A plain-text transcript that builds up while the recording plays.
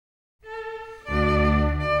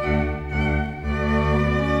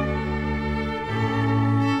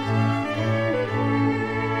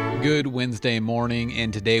Good Wednesday morning,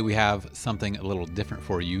 and today we have something a little different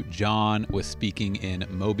for you. John was speaking in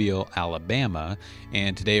Mobile, Alabama,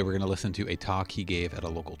 and today we're going to listen to a talk he gave at a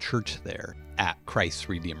local church there at Christ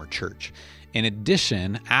Redeemer Church. In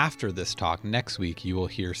addition, after this talk next week, you will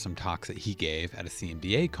hear some talks that he gave at a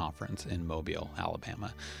CMDA conference in Mobile,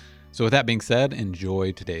 Alabama. So with that being said,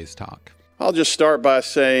 enjoy today's talk. I'll just start by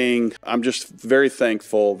saying I'm just very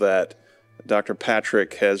thankful that Dr.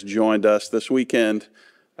 Patrick has joined us this weekend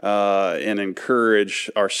and encourage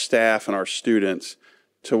our staff and our students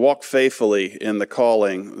to walk faithfully in the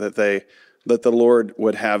calling that the Lord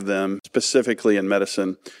would have them, specifically in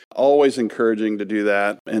medicine. Always encouraging to do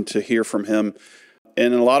that and to hear from him.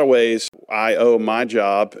 And in a lot of ways, I owe my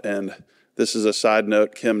job, and this is a side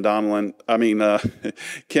note, Kim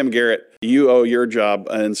Garrett, you owe your job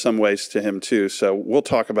in some ways to him too. So we'll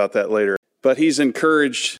talk about that later. But he's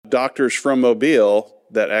encouraged doctors from Mobile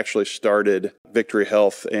that actually started Victory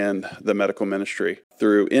Health and the medical ministry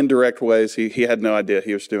through indirect ways. He had no idea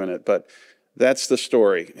he was doing it, but that's the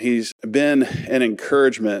story. He's been an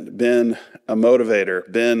encouragement, been a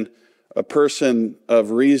motivator, been a person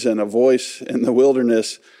of reason, a voice in the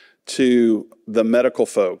wilderness to the medical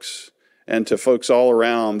folks and to folks all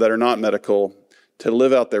around that are not medical, to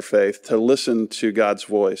live out their faith, to listen to God's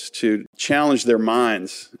voice, to challenge their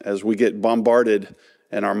minds as we get bombarded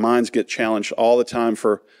and our minds get challenged all the time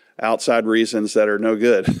for outside reasons that are no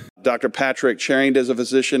good. Dr. Patrick trained as a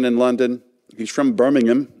physician in London. He's from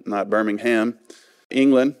Birmingham, not Birmingham,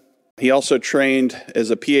 England. He also trained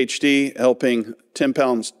as a PhD, helping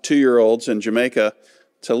 10-pound 2-year-olds in Jamaica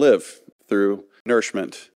to live through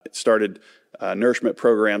nourishment. It started nourishment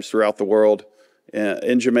programs throughout the world.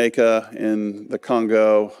 In Jamaica, in the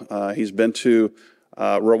Congo. He's been to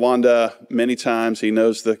Rwanda many times. He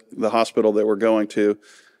knows the hospital that we're going to.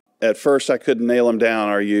 At first, I couldn't nail him down.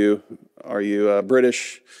 Are you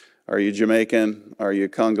British? Are you Jamaican? Are you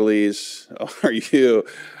Congolese? Are you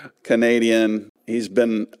Canadian? He's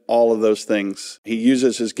been all of those things. He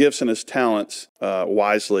uses his gifts and his talents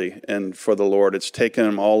wisely and for the Lord. It's taken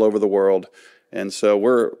him all over the world. And so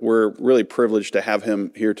we're really privileged to have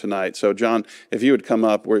him here tonight. So John, if you would come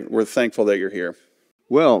up, we're thankful that you're here.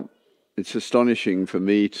 Well, it's astonishing for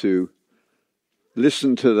me to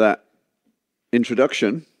listen to that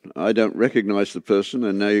introduction. I don't recognize the person,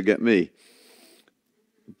 and now you get me.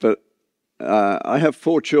 But I have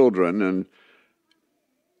 4 children, and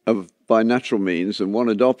by natural means, and one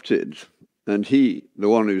adopted. And he, the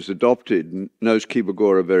one who's adopted, knows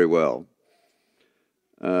Kibagora very well.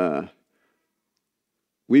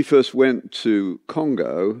 We first went to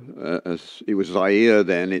Congo, as it was Zaire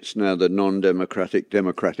then, it's now the non-democratic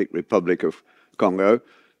Democratic Republic of Congo,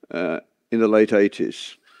 in the late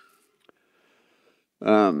 80s.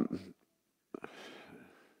 I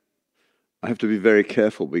have to be very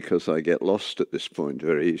careful because I get lost at this point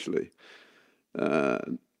very easily.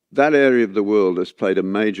 That area of the world has played a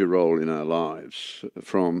major role in our lives.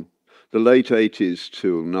 From the late 80s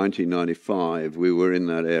to 1995, we were in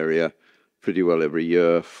that area pretty well every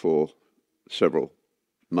year for several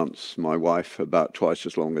months. My wife about twice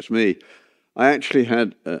as long as me. I actually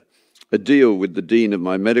had a deal with the dean of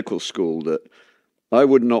my medical school that I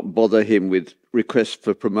would not bother him with requests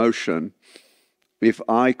for promotion if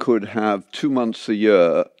I could have 2 months a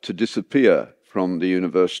year to disappear from the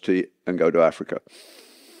university and go to Africa.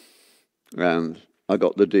 And I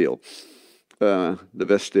got the deal, the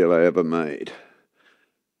best deal I ever made.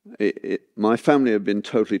 My family have been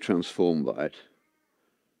totally transformed by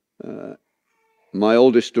it. My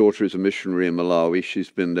oldest daughter is a missionary in Malawi. She's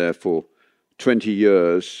been there for 20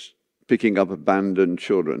 years, picking up abandoned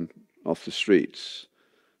children off the streets.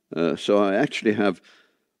 So I actually have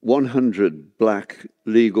 100 black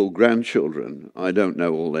legal grandchildren. I don't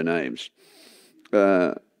know all their names.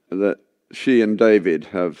 That she and David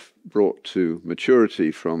have brought to maturity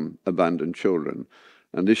from abandoned children.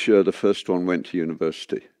 And this year, the first one went to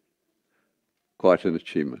university. Quite an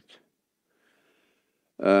achievement.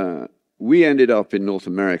 We ended up in North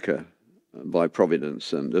America by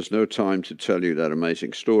providence, and there's no time to tell you that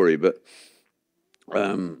amazing story, but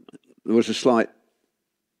there was a slight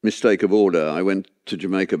mistake of order. I went to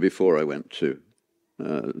Jamaica before I went to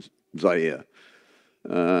Zaire.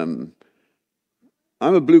 I'm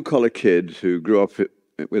a blue-collar kid who grew up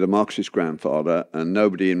with a Marxist grandfather, and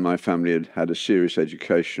nobody in my family had had a serious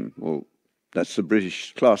education. Well, that's the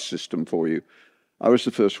British class system for you. I was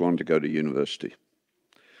the first one to go to university.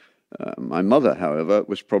 My mother, however,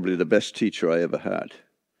 was probably the best teacher I ever had.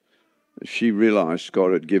 She realized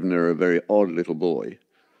God had given her a very odd little boy.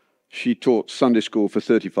 She taught Sunday school for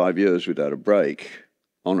 35 years without a break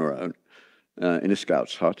on her own in a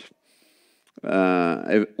Scout's hut.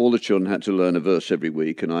 All the children had to learn a verse every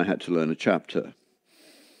week, and I had to learn a chapter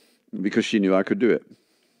because she knew I could do it.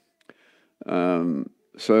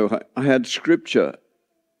 So I had scripture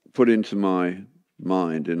put into my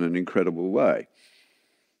mind in an incredible way.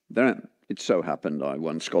 Then it so happened I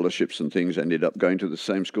won scholarships and things, ended up going to the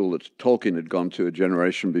same school that Tolkien had gone to a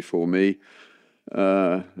generation before me.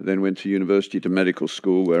 Then went to university, to medical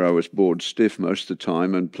school, where I was bored stiff most of the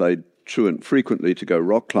time and played truant frequently to go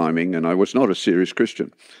rock climbing, and I was not a serious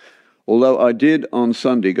Christian. Although I did on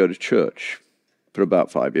Sunday go to church for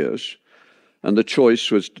about 5 years, and the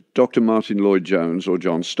choice was Dr. Martin Lloyd-Jones or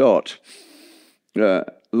John Stott.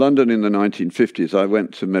 London in the 1950s, I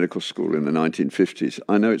went to medical school in the 1950s.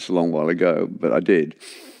 I know it's a long while ago, but I did.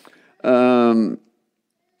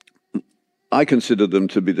 I consider them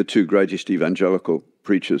to be the two greatest evangelical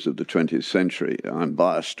preachers of the 20th century. I'm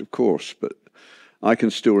biased, of course, but I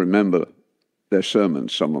can still remember their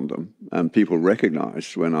sermons, some of them, and people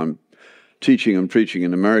recognize when I'm teaching and preaching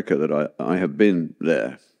in America that I have been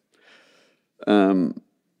there.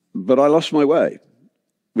 But I lost my way,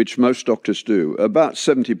 which most doctors do. About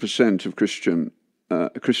 70% of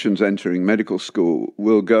Christians entering medical school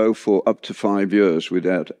will go for up to 5 years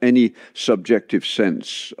without any subjective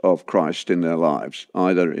sense of Christ in their lives,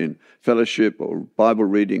 either in fellowship or Bible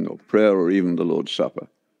reading or prayer or even the Lord's Supper.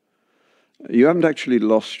 You haven't actually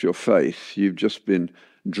lost your faith. You've just been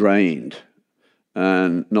drained,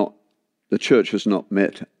 and the church has not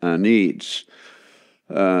met our needs.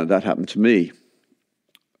 That happened to me.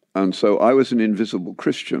 And so I was an invisible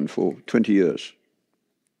Christian for 20 years.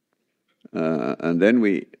 And then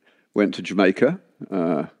we went to Jamaica.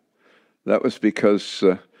 That was because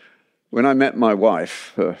when I met my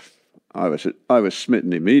wife, I was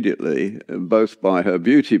smitten immediately, both by her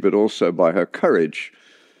beauty but also by her courage.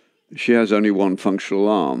 She has only one functional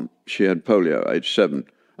arm. She had polio, age 7.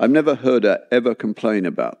 I've never heard her ever complain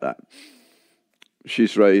about that.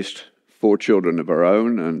 She's raised 4 children of her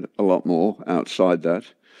own and a lot more outside that.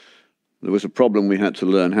 There was a problem we had to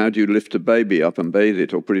learn. How do you lift a baby up and bathe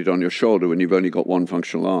it or put it on your shoulder when you've only got one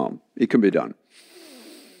functional arm? It can be done.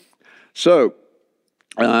 So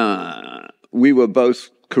we were both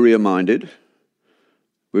career-minded.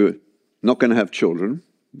 We were not going to have children,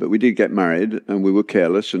 but we did get married, and we were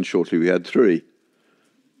careless, and shortly we had 3.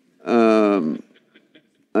 And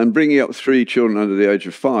bringing up 3 children under the age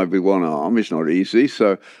of 5 with one arm is not easy,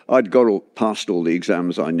 so I'd got past all the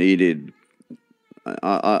exams I needed.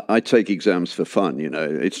 I take exams for fun,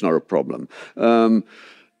 it's not a problem.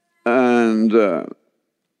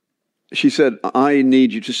 She said, I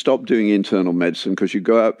need you to stop doing internal medicine because you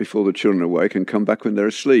go out before the children are awake and come back when they're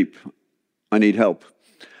asleep. I need help.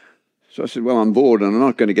 So I said, well, I'm bored and I'm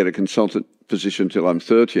not going to get a consultant position till I'm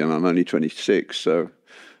 30 and I'm only 26, or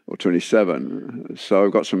 27. So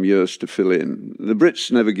I've got some years to fill in. The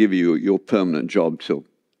Brits never give you your permanent job till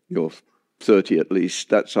you're 30 at least.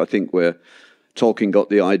 That's, I think, where Tolkien got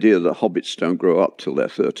the idea that hobbits don't grow up till they're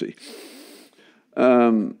 30.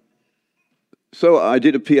 So I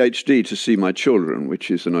did a PhD to see my children, which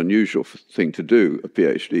is an unusual thing to do, a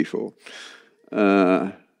PhD for.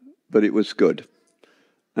 But it was good.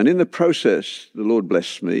 And in the process, the Lord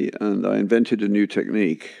blessed me, and I invented a new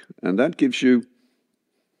technique. And that gives you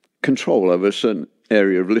control over a certain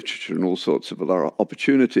area of literature and all sorts of other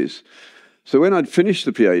opportunities. So when I'd finished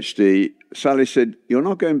the PhD, Sally said, you're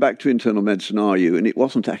not going back to internal medicine, are you? And it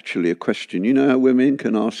wasn't actually a question. You know how women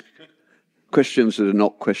can ask questions that are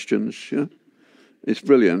not questions? Yeah? It's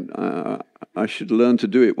brilliant. I should learn to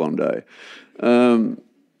do it one day.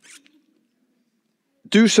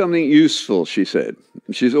 Do something useful, she said.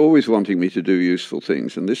 She's always wanting me to do useful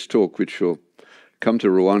things. And this talk, which will come to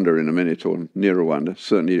Rwanda in a minute, or near Rwanda,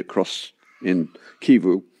 certainly across in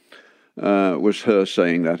Kivu, was her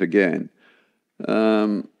saying that again.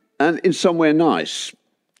 And in somewhere nice.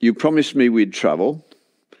 You promised me we'd travel.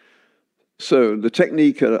 So the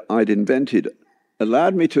technique I'd invented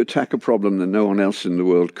allowed me to attack a problem that no one else in the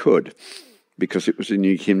world could, because it was a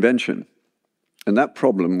unique invention. And that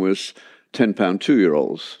problem was 10-pound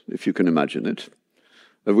 2-year-olds, if you can imagine it,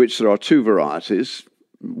 of which there are 2 varieties.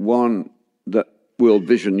 One that World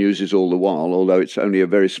Vision uses all the while, although it's only a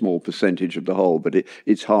very small percentage of the whole, but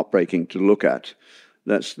it's heartbreaking to look at.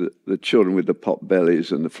 That's the children with the pot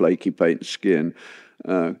bellies and the flaky paint skin.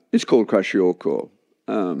 It's called kwashiorkor.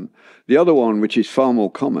 The other one, which is far more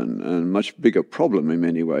common and much bigger problem in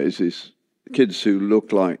many ways, is kids who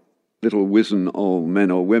look like little wizen old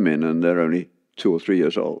men or women, and they're only 2 or 3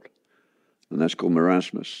 years old. And that's called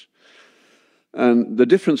marasmus. And the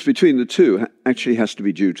difference between the two actually has to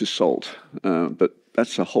be due to salt. But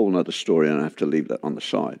that's a whole other story, and I have to leave that on the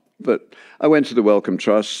side. But I went to the Wellcome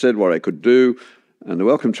Trust, said what I could do, and the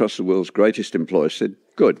Wellcome Trust, the world's greatest employer, said,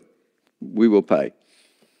 good, we will pay.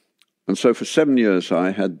 And so for 7 years,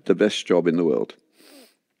 I had the best job in the world.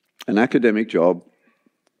 An academic job,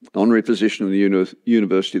 honorary position in the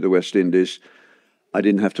University of the West Indies. I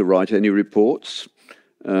didn't have to write any reports.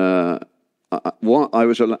 They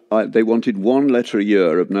wanted one letter a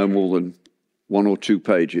year of no more than 1 or 2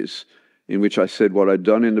 pages, in which I said what I'd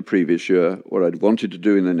done in the previous year, what I'd wanted to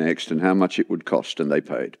do in the next, and how much it would cost, and they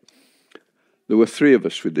paid. There were 3 of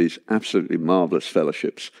us with these absolutely marvelous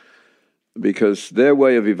fellowships, because their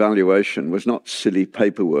way of evaluation was not silly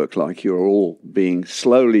paperwork like you're all being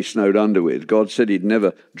slowly snowed under with. God said he'd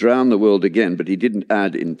never drown the world again, but he didn't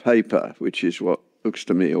add in paper, which is what looks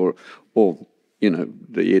to me, or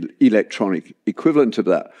the electronic equivalent of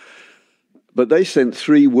that. But they sent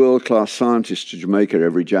 3 world-class scientists to Jamaica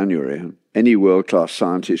every January. Any world-class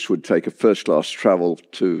scientist would take a first-class travel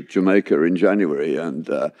to Jamaica in January, and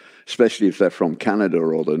especially if they're from Canada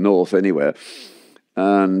or the North, anywhere,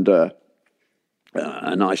 and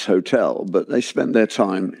a nice hotel. But they spent their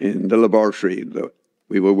time in the laboratory that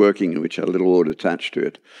we were working in, which had a little ward attached to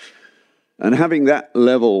it. And having that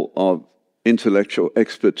level of intellectual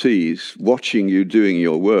expertise, watching you doing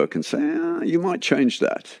your work and saying, you might change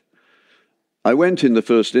that. I went in the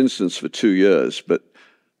first instance for 2 years, but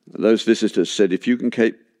those visitors said, if you can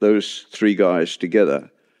keep those 3 guys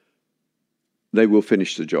together, they will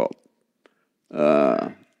finish the job.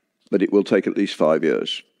 But it will take at least 5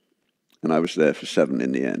 years. And I was there for 7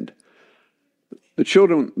 in the end. The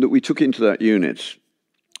children that we took into that unit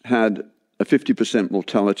had a 50%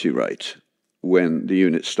 mortality rate when the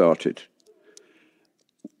unit started.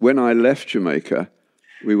 When I left Jamaica,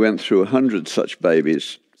 we went through 100 such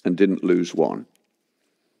babies and didn't lose one.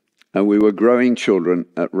 And we were growing children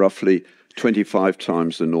at roughly 25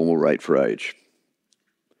 times the normal rate for age.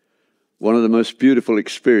 One of the most beautiful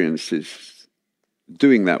experiences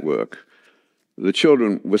doing that work. The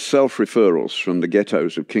children were self-referrals from the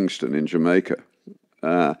ghettos of Kingston in Jamaica.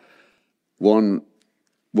 One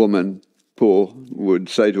woman, poor, would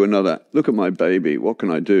say to another, look at my baby, what can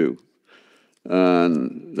I do?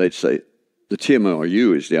 And they'd say, the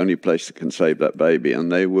TMRU is the only place that can save that baby.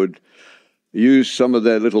 And they would use some of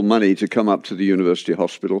their little money to come up to the university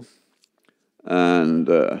hospital and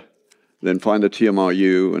then find the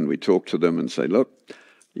TMRU, and we talk to them and say, look,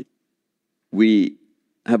 we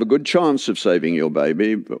have a good chance of saving your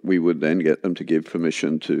baby, but we would then get them to give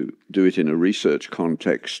permission to do it in a research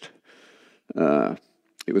context.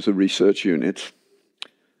 It was a research unit,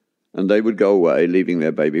 and they would go away, leaving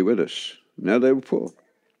their baby with us. Now they were poor.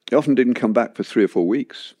 They often didn't come back for 3 or 4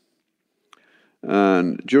 weeks.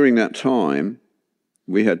 And during that time,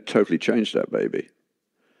 we had totally changed that baby.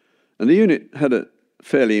 And the unit had a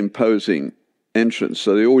fairly imposing entrance,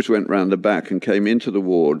 so they always went round the back and came into the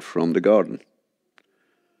ward from the garden.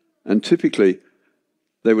 And typically,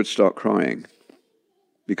 they would start crying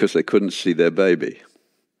because they couldn't see their baby.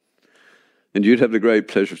 And you'd have the great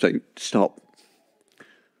pleasure of saying, stop,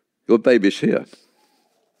 your baby's here.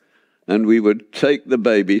 And we would take the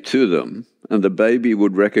baby to them, and the baby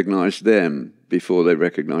would recognize them before they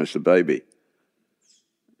recognized the baby,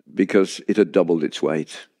 because it had doubled its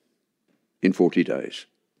weight in 40 days,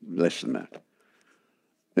 less than that.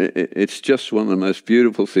 It's just one of the most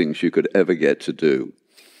beautiful things you could ever get to do.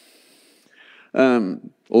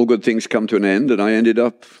 All good things come to an end, and I ended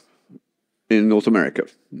up in North America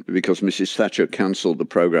because Mrs. Thatcher cancelled the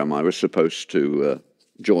program I was supposed to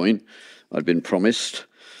join. I'd been promised.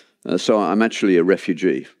 So I'm actually a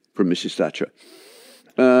refugee from Mrs. Thatcher.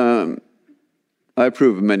 I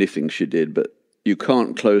approve of many things she did, but you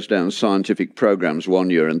can't close down scientific programs 1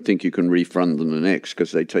 year and think you can refund them the next,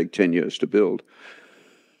 because they take 10 years to build.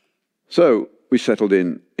 So we settled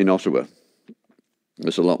in Ottawa.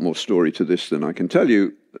 There's a lot more story to this than I can tell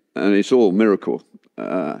you, and it's all miracle.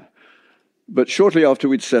 But shortly after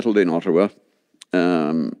we'd settled in Ottawa,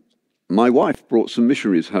 my wife brought some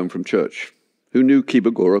missionaries home from church who knew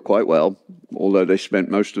Kibagora quite well, although they spent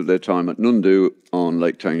most of their time at Nundu on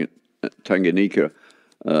Lake Tanganyika,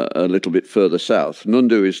 a little bit further south.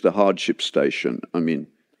 Nundu is the hardship station. I mean,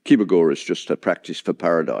 Kibagora is just a practice for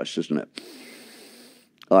paradise, isn't it?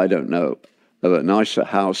 I don't know of a nicer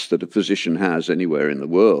house that a physician has anywhere in the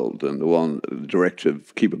world than the one the director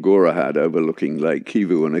of Kibagora had overlooking Lake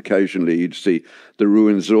Kivu, and occasionally you'd see the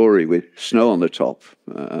Ruwenzori with snow on the top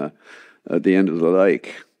at the end of the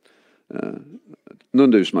lake.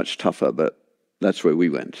 Nundu's much tougher, but that's where we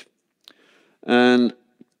went. And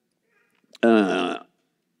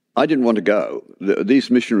I didn't want to go.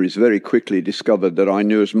 These missionaries very quickly discovered that I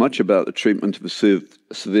knew as much about the treatment of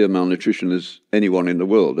severe malnutrition as anyone in the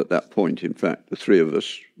world at that point. In fact, the three of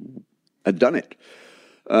us had done it.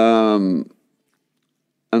 And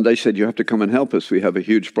they said, you have to come and help us. We have a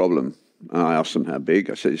huge problem. And I asked them how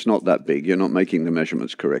big. I said, it's not that big. You're not making the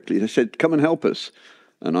measurements correctly. They said, come and help us.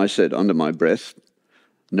 And I said, under my breath,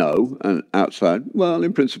 no. And outside, well,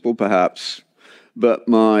 in principle, perhaps. But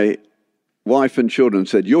my wife and children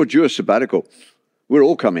said, you're due a sabbatical. We're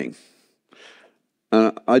all coming.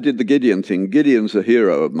 I did the Gideon thing. Gideon's a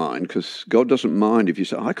hero of mine because God doesn't mind if you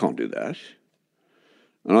say, I can't do that.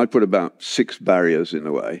 And I put about 6 barriers in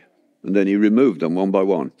the way, and then he removed them one by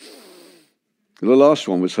one. The last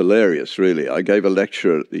one was hilarious, really. I gave a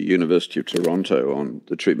lecture at the University of Toronto on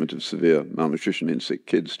the treatment of severe malnutrition in sick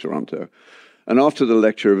kids, Toronto. And after the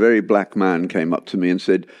lecture, a very black man came up to me and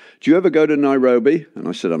said, do you ever go to Nairobi? And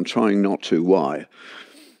I said, I'm trying not to. Why?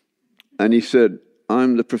 And he said,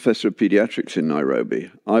 I'm the professor of pediatrics in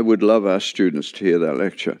Nairobi. I would love our students to hear that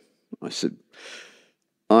lecture. I said,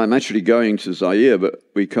 I'm actually going to Zaire, but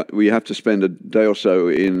we have to spend a day or so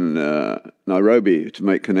in Nairobi to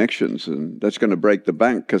make connections, and that's going to break the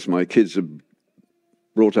bank because my kids have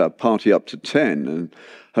brought our party up to 10, and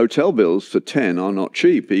hotel bills for 10 are not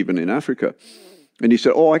cheap, even in Africa. And he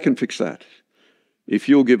said, I can fix that. If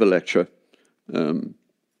you'll give a lecture,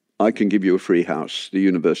 I can give you a free house. The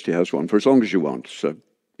university has one for as long as you want, so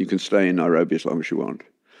you can stay in Nairobi as long as you want.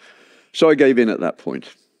 So I gave in at that point.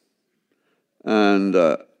 And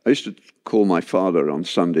I used to call my father on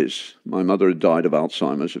Sundays. My mother had died of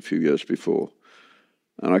Alzheimer's a few years before.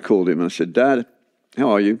 And I called him and I said, Dad,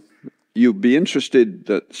 how are you? You'd be interested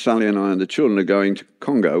that Sally and I and the children are going to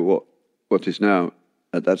Congo, what is now,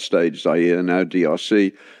 at that stage, Zaire, now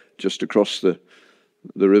DRC, just across the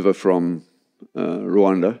river from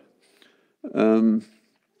Rwanda. And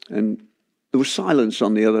there was silence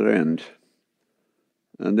on the other end.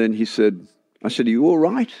 And then he said, I said, are you all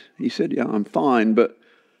right? He said, yeah, I'm fine, but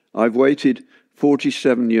I've waited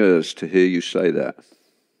 47 years to hear you say that.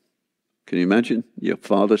 Can you imagine your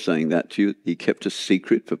father saying that to you? He kept a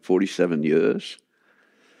secret for 47 years.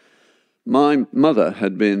 My mother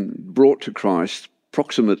had been brought to Christ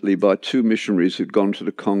approximately by 2 missionaries who'd gone to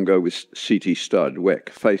the Congo with C.T. Studd, WEC,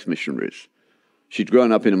 faith missionaries. She'd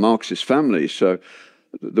grown up in a Marxist family, so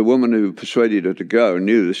the woman who persuaded her to go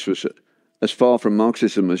knew this was as far from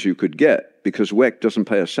Marxism as you could get, because WEC doesn't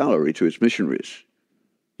pay a salary to its missionaries.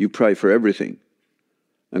 You pray for everything,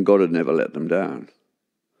 and God had never let them down.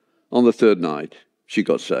 On the 3rd night, she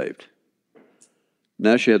got saved.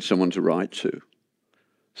 Now she had someone to write to.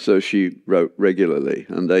 So she wrote regularly,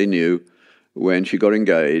 and they knew when she got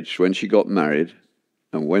engaged, when she got married,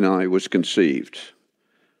 and when I was conceived.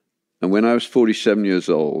 And when I was 47 years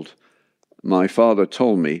old, my father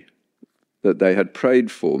told me that they had prayed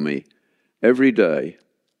for me every day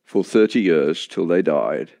for 30 years till they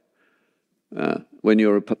died. When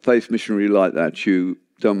you're a faith missionary like that, you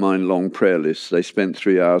don't mind long prayer lists. They spent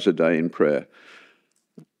 3 hours a day in prayer.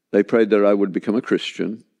 They prayed that I would become a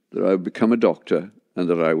Christian, that I would become a doctor, and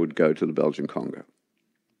that I would go to the Belgian Congo,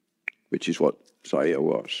 which is what Zaire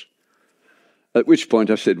was. At which point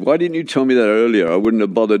I said, why didn't you tell me that earlier? I wouldn't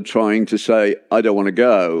have bothered trying to say, I don't want to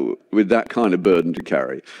go, with that kind of burden to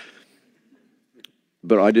carry.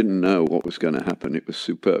 But I didn't know what was going to happen. It was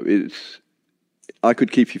superb. I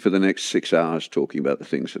could keep you for the next 6 hours talking about the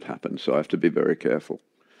things that happened, so I have to be very careful.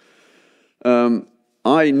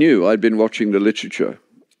 I knew, I'd been watching the literature,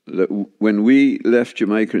 that when we left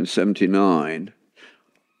Jamaica in 1979,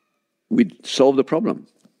 we'd solved the problem.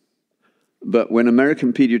 But when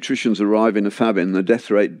American pediatricians arrive in a famine, the death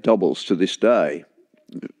rate doubles to this day.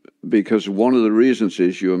 Because one of the reasons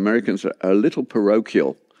is you Americans are a little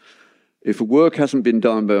parochial. If work hasn't been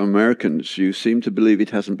done by Americans, you seem to believe it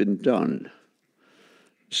hasn't been done.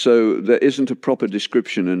 So there isn't a proper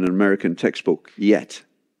description in an American textbook yet.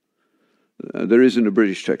 There is in a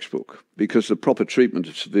British textbook, because the proper treatment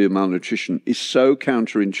of severe malnutrition is so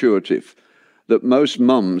counterintuitive that most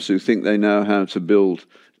mums who think they know how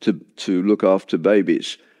to look after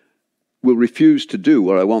babies will refuse to do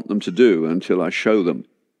what I want them to do until I show them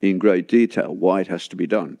in great detail why it has to be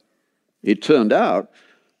done. It turned out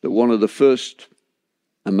that one of the first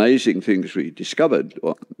amazing things we discovered,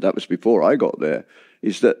 that was before I got there,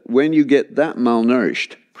 is that when you get that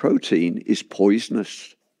malnourished, protein is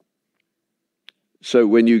poisonous. So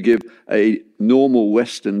when you give a normal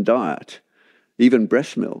Western diet, even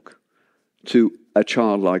breast milk, to a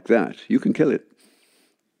child like that, you can kill it.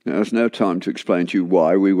 Now, there's no time to explain to you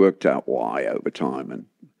why. We worked out why over time, and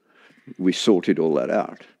we sorted all that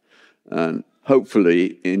out. And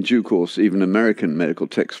hopefully, in due course, even American medical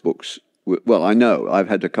textbooks. Well, I know I've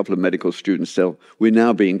had a couple of medical students tell we're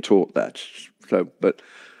now being taught that. So, but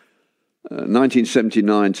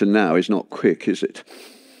 1979 to now is not quick, is it?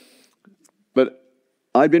 But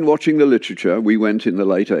I'd been watching the literature. We went in the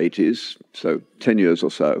late 80s, so 10 years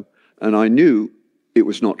or so, and I knew it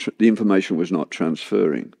was not the information was not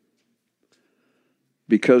transferring.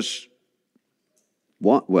 Because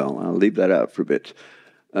what? Well, I'll leave that out for a bit.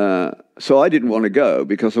 So I didn't want to go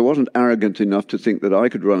because I wasn't arrogant enough to think that I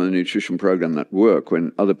could run a nutrition program that worked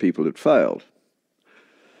when other people had failed.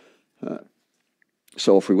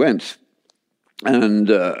 So off we went.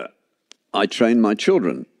 And I trained my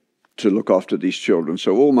children to look after these children.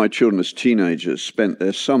 So all my children as teenagers spent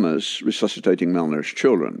their summers resuscitating malnourished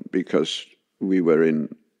children because we were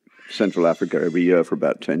in Central Africa every year for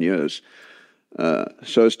about 10 years.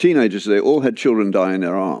 So as teenagers, they all had children die in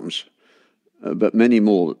their arms, but many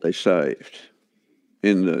more that they saved.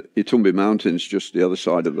 In the Itumbi Mountains, just the other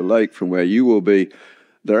side of the lake from where you will be,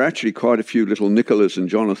 there are actually quite a few little Nicholas and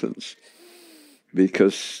Jonathans,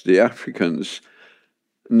 because the Africans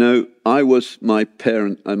know I was my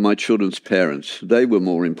parent and my children's parents. They were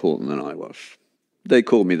more important than I was. They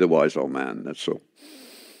called me the wise old man, that's all.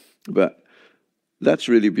 But that's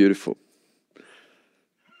really beautiful.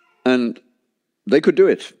 And they could do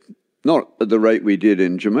it. Not at the rate we did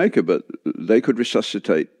in Jamaica, but they could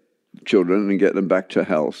resuscitate children and get them back to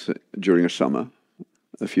health during a summer,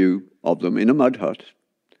 a few of them in a mud hut.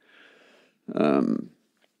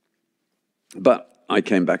 But I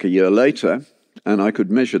came back a year later, and I could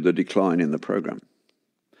measure the decline in the program.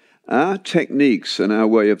 Our techniques and our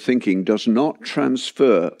way of thinking does not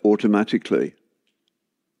transfer automatically.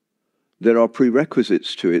 There are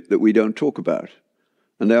prerequisites to it that we don't talk about,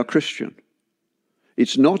 and they are Christian.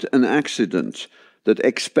 It's not an accident that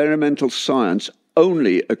experimental science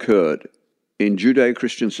only occurred in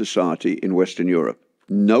Judeo-Christian society in Western Europe,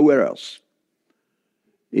 nowhere else.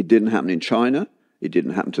 It didn't happen in China, it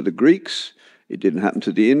didn't happen to the Greeks, it didn't happen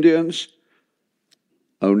to the Indians,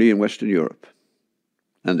 only in Western Europe.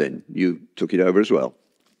 And then you took it over as well.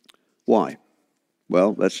 Why?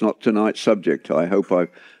 Well, that's not tonight's subject. I hope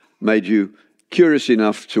I've made you curious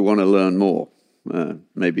enough to want to learn more.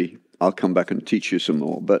 Maybe I'll come back and teach you some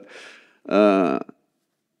more. But the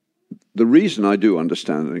reason I do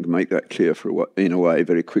understand, and I can make that clear in a way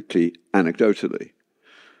very quickly, anecdotally.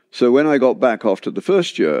 So when I got back after the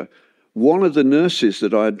first year, one of the nurses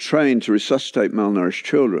that I had trained to resuscitate malnourished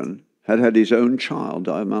children had had his own child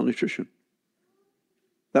die of malnutrition.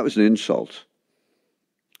 That was an insult.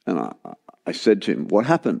 And I said to him, what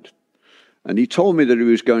happened? And he told me that he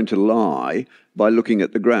was going to lie by looking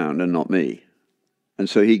at the ground and not me. And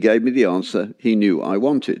so he gave me the answer he knew I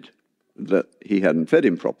wanted, that he hadn't fed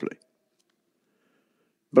him properly.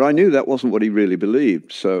 But I knew that wasn't what he really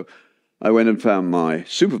believed. So I went and found my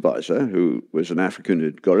supervisor, who was an African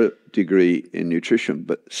who'd got a degree in nutrition,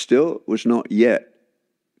 but still was not yet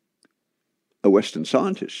a Western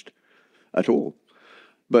scientist at all.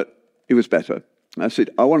 But he was better. I said,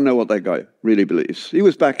 I want to know what that guy really believes. He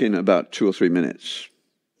was back in about 2 or 3 minutes.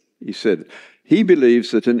 He said, he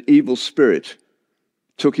believes that an evil spirit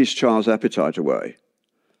took his child's appetite away.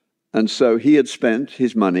 And so he had spent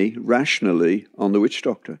his money rationally on the witch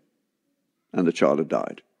doctor. And the child had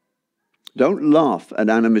died. Don't laugh at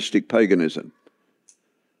animistic paganism.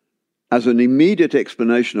 As an immediate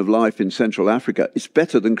explanation of life in Central Africa, it's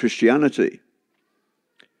better than Christianity.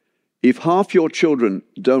 If half your children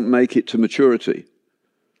don't make it to maturity,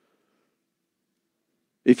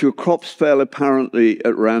 if your crops fail apparently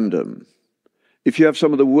at random, if you have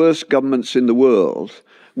some of the worst governments in the world,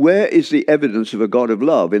 where is the evidence of a God of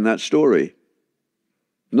love in that story?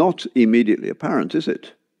 Not immediately apparent, is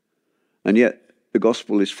it? And yet, the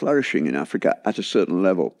gospel is flourishing in Africa at a certain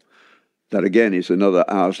level. That again is another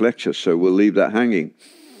hour's lecture, so we'll leave that hanging.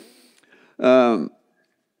 I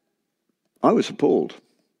was appalled.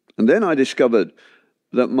 And then I discovered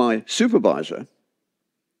that my supervisor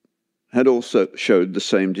had also showed the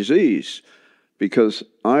same disease, because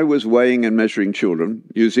I was weighing and measuring children,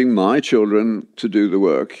 using my children to do the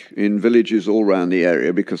work in villages all around the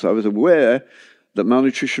area, because I was aware that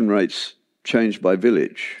malnutrition rates changed by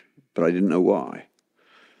village, but I didn't know why.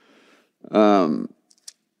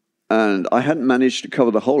 And I hadn't managed to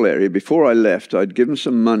cover the whole area. Before I left, I'd given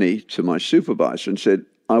some money to my supervisor and said,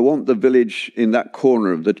 I want the village in that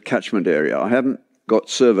corner of the catchment area. I haven't got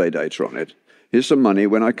survey data on it. Here's some money.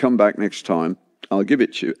 When I come back next time, I'll give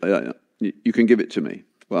it to you. You can give it to me.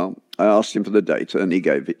 Well, I asked him for the data, and he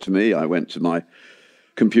gave it to me. I went to my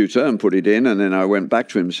computer and put it in, and then I went back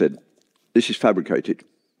to him and said, this is fabricated.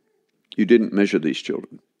 You didn't measure these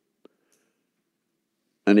children.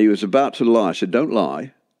 And he was about to lie. I said, don't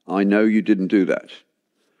lie. I know you didn't do that.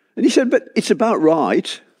 And he said, but it's about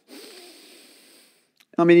right.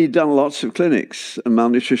 I mean, he'd done lots of clinics, and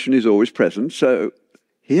malnutrition is always present. So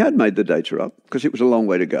he had made the data up because it was a long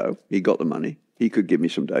way to go. He got the money. He could give me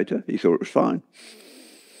some data. He thought it was fine.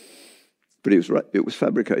 But he was right. It was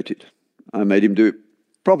fabricated. I made him do it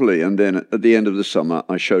properly. And then at the end of the summer,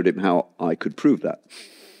 I showed him how I could prove that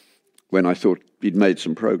when I thought he'd made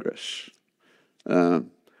some progress.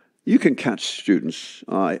 You can catch students.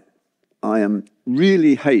 I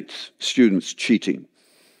really hate students cheating,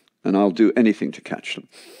 and I'll do anything to catch them.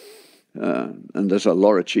 And there's a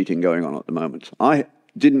lot of cheating going on at the moment. I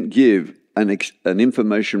didn't give an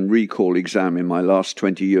information recall exam in my last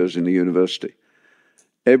 20 years in the university.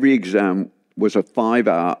 Every exam was a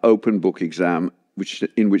 5-hour open book exam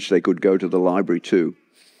in which they could go to the library too.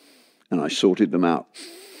 And I sorted them out,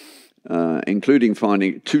 including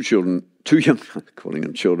finding two young, I'm calling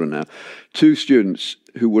them children now, 2 students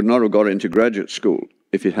who would not have got into graduate school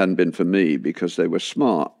if it hadn't been for me, because they were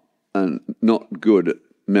smart and not good at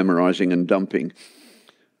memorizing and dumping.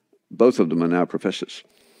 Both of them are now professors.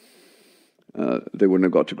 They wouldn't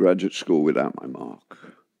have got to graduate school without my mark.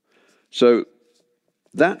 So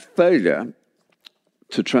that failure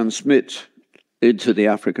to transmit into the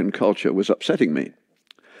African culture was upsetting me.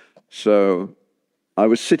 So I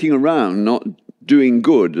was sitting around not doing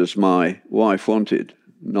good as my wife wanted,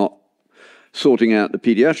 not sorting out the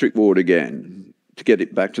pediatric ward again to get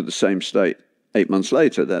it back to the same state 8 months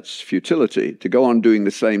later. That's futility. To go on doing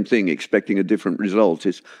the same thing expecting a different result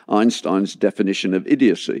is Einstein's definition of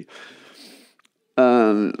idiocy.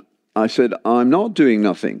 I said, I'm not doing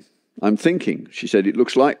nothing. I'm thinking. She said, it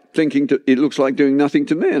looks like doing nothing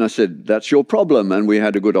to me. And I said, that's your problem. And we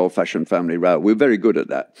had a good old-fashioned family row. We're very good at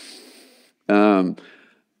that.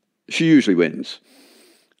 She usually wins.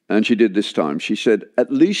 And she did this time. She said,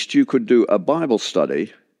 at least you could do a Bible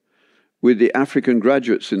study with the African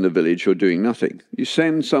graduates in the village who are doing nothing. You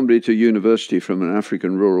send somebody to university from an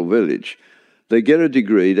African rural village, they get a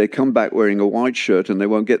degree, they come back wearing a white shirt and they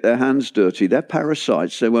won't get their hands dirty. They're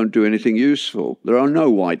parasites. They won't do anything useful. There are no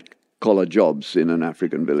white-collar jobs in an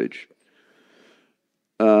African village.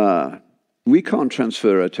 We can't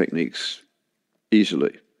transfer our techniques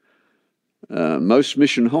easily. Most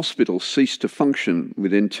mission hospitals cease to function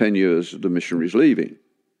within 10 years of the missionaries leaving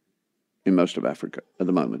in most of Africa at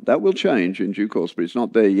the moment. That will change in due course, but it's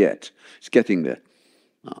not there yet. It's getting there.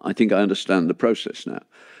 I think I understand the process now.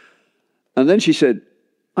 And then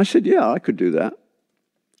I said, yeah, I could do that.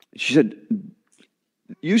 She said,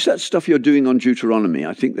 use that stuff you're doing on Deuteronomy.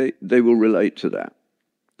 I think they will relate to that.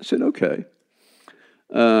 I said, okay.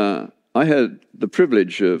 I had the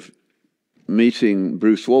privilege of meeting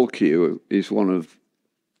Bruce Waltke, who is one of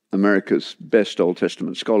America's best Old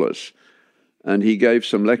Testament scholars. And he gave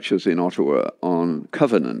some lectures in Ottawa on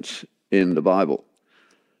covenant in the Bible.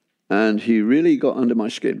 And he really got under my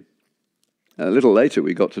skin. A little later,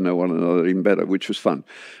 we got to know one another even better, which was fun.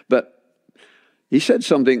 But he said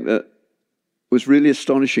something that was really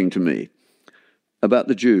astonishing to me about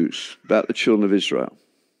the Jews, about the children of Israel.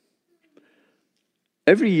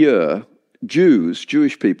 Every year,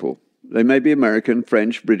 Jewish people, they may be American,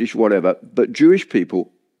 French, British, whatever, but Jewish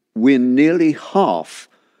people win nearly half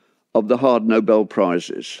of the hard Nobel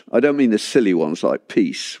Prizes. I don't mean the silly ones like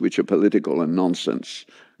peace, which are political and nonsense,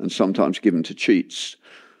 and sometimes given to cheats,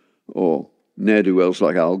 or ne'er-do-wells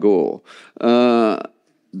like Al Gore.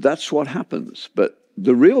 That's what happens. But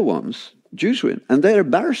the real ones, Jews win, and they're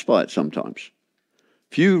embarrassed by it sometimes.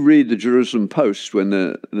 If you read the Jerusalem Post when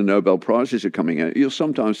the Nobel Prizes are coming out, you'll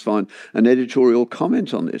sometimes find an editorial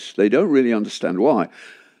comment on this. They don't really understand why.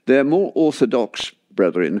 They're more orthodox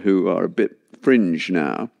brethren who are a bit fringe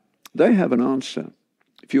now. They have an answer.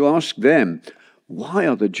 If you ask them, why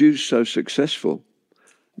are the Jews so successful?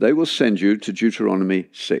 They will send you to Deuteronomy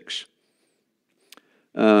 6.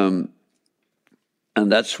 And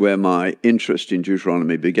that's where my interest in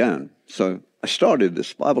Deuteronomy began. So I started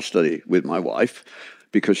this Bible study with my wife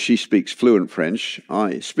because she speaks fluent French.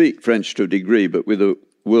 I speak French to a degree, but with a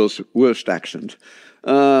worst accent.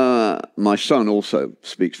 My son also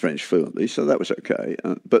speaks French fluently, so that was okay.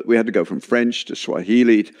 But we had to go from French to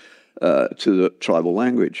Swahili to the tribal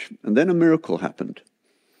language. And then a miracle happened.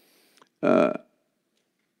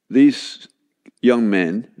 These young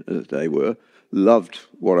men, as they were, loved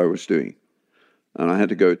what I was doing. And I had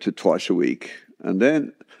to go to twice a week. And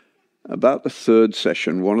then about the third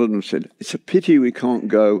session, one of them said, it's a pity we can't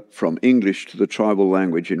go from English to the tribal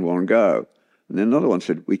language in one go. And then another one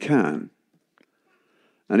said, we can.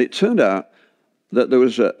 And it turned out that there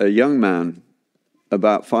was a young man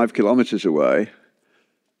about 5 kilometers away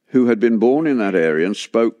who had been born in that area and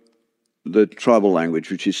spoke the tribal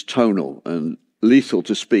language, which is tonal and lethal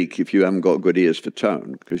to speak if you haven't got good ears for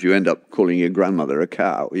tone, because you end up calling your grandmother a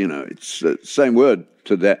cow. You know, it's the same word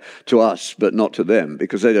to us, but not to them,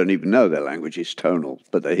 because they don't even know their language is tonal,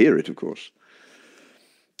 but they hear it, of course.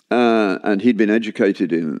 And he'd been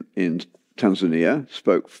educated in Tanzania,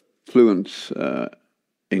 spoke fluent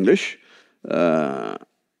English, a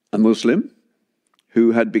Muslim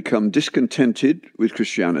who had become discontented with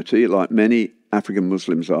Christianity, like many African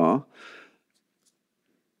Muslims are.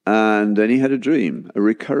 And then he had a dream, a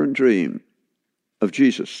recurrent dream of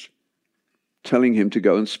Jesus, telling him to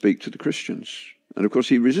go and speak to the Christians. And of course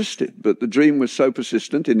he resisted, but the dream was so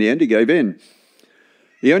persistent, in the end he gave in.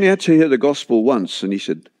 He only had to hear the gospel once, and he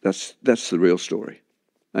said, that's the real story.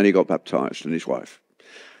 And he got baptized, and his wife.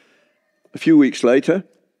 A few weeks later,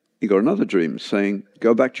 he got another dream saying,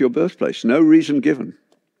 go back to your birthplace. No reason given.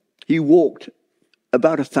 He walked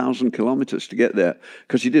about 1,000 kilometers to get there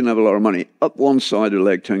because he didn't have a lot of money. Up one side of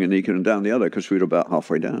Lake Tanganyika and down the other because we were about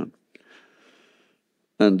halfway down.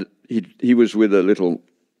 And he was with a little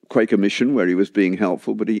Quaker mission where he was being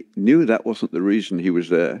helpful, but he knew that wasn't the reason he was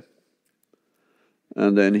there.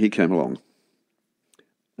 And then he came along.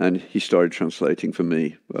 And he started translating for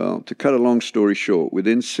me. Well, to cut a long story short,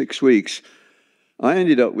 within 6 weeks, I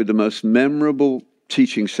ended up with the most memorable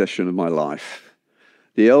teaching session of my life.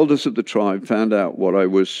 The elders of the tribe found out what I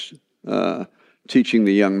was teaching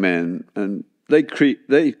the young men, and they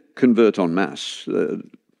convert en masse.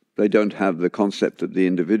 They don't have the concept of the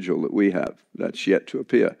individual that we have. That's yet to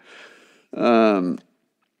appear. And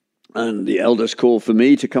the elders called for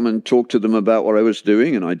me to come and talk to them about what I was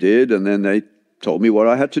doing, and I did, and then they told me what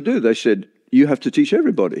I had to do. They said, you have to teach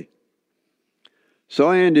everybody. So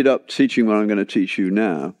I ended up teaching what I'm going to teach you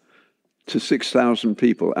now to 6,000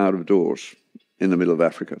 people out of doors in the middle of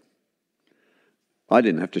Africa. I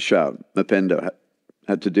didn't have to shout. Mapendo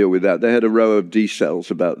had to deal with that. They had a row of D cells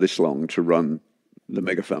about this long to run the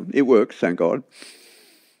megaphone. It worked, thank God.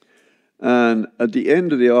 And at the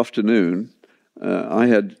end of the afternoon, I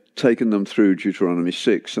had taken them through Deuteronomy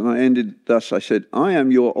 6, and I ended thus. I said, I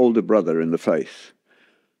am your older brother in the faith.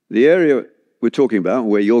 The area we're talking about,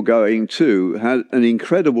 where you're going to, had an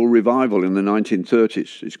incredible revival in the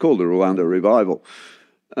 1930s. It's called the Rwanda Revival.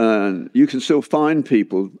 And you can still find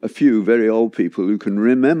people, a few very old people, who can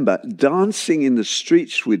remember dancing in the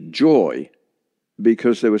streets with joy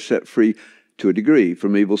because they were set free to a degree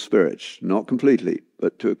from evil spirits. Not completely,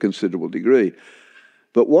 but to a considerable degree.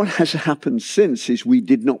 But what has happened since is we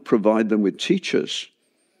did not provide them with teachers.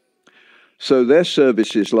 So their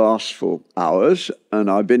services last for hours, and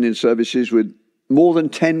I've been in services with more than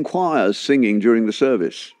 10 choirs singing during the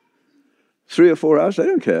service. 3 or 4 hours, they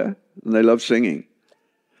don't care, and they love singing.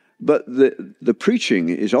 But the preaching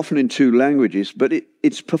is often in 2 languages, but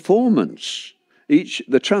it's performance.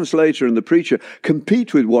 The translator and the preacher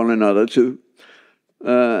compete with one another to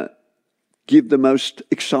give the most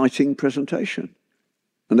exciting presentation.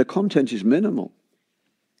 And the content is minimal.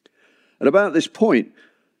 At about this point,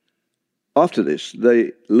 after this,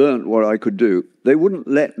 they learned what I could do. They wouldn't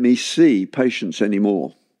let me see patients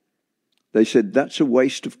anymore. They said, that's a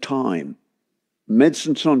waste of time.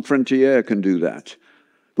 Médecins Sans Frontières can do that.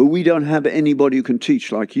 But we don't have anybody who can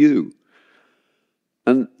teach like you.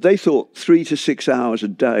 And they thought 3 to 6 hours a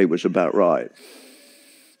day was about right.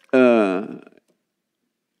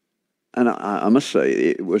 And I must say,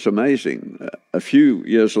 it was amazing. A few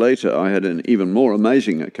years later, I had an even more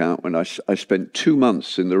amazing account when I spent 2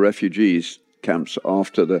 months in the refugees camps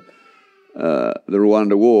after the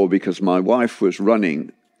Rwanda war, because my wife was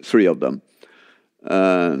running 3 of them.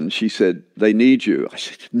 And she said, they need you. I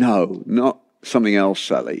said, no, not something else,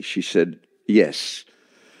 Sally. She said, yes.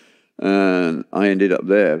 And I ended up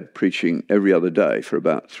there preaching every other day for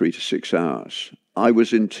about 3 to 6 hours. I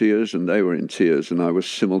was in tears and they were in tears, and I was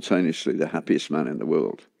simultaneously the happiest man in the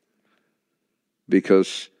world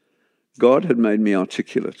because God had made me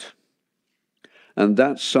articulate. And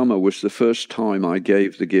that summer was the first time I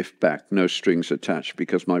gave the gift back, no strings attached,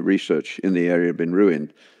 because my research in the area had been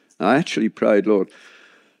ruined. I actually prayed, Lord,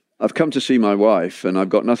 I've come to see my wife and I've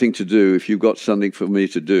got nothing to do. If you've got something for me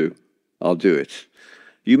to do, I'll do it.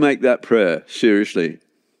 You make that prayer seriously,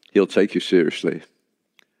 He'll take you seriously.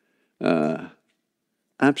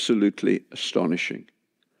 Absolutely astonishing.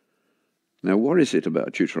 Now, what is it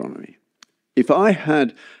about Deuteronomy? If I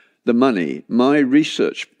had the money, my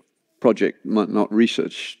research project,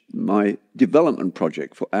 my development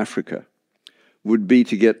project for Africa would be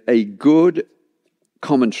to get a good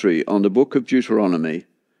commentary on the book of Deuteronomy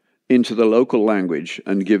into the local language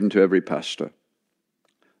and given to every pastor.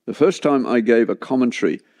 The first time I gave a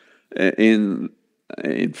commentary in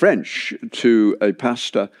in French to a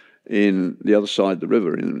pastor in the other side of the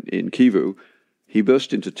river in Kivu, he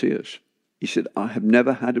burst into tears. He said, I have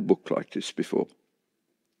never had a book like this before.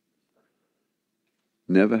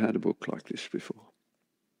 Never had a book like this before.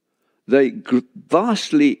 They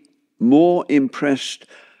vastly more impressed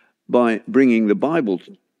by bringing the Bible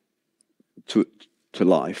to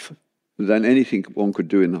life than anything one could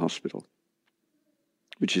do in the hospital,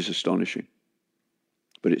 which is astonishing.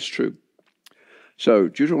 But it's true. So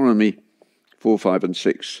Deuteronomy 4, 5, and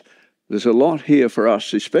 6. There's a lot here for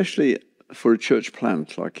us, especially for a church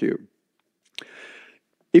plant like you.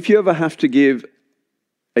 If you ever have to give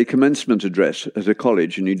a commencement address at a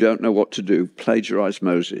college and you don't know what to do, plagiarize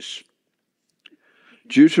Moses.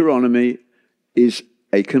 Deuteronomy is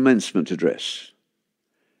a commencement address.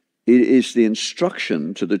 It is the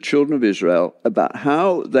instruction to the children of Israel about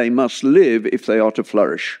how they must live if they are to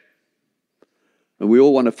flourish. And we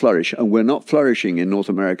all want to flourish, and we're not flourishing in North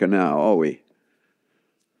America now, are we?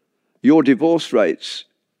 Your divorce rates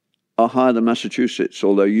are higher than Massachusetts,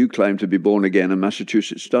 although you claim to be born again and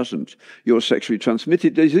Massachusetts doesn't. Your sexually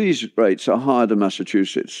transmitted disease rates are higher than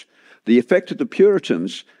Massachusetts. The effect of the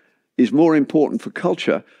Puritans is more important for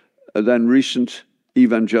culture than recent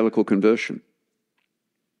evangelical conversion,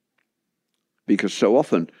 because so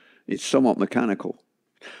often it's somewhat mechanical.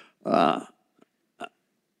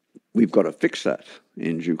 We've got to fix that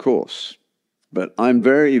in due course. But I'm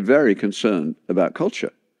very, very concerned about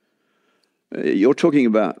culture. You're talking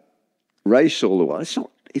about race all the while.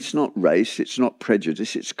 It's not race, it's not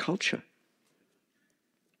prejudice, it's culture.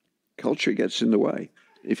 Culture gets in the way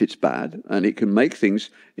if it's bad, and it can make things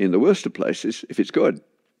in the worst of places if it's good.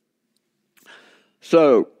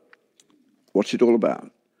 So, what's it all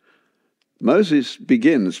about? Moses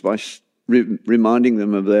begins by reminding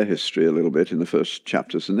them of their history a little bit in the first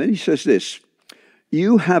chapters, and then he says this: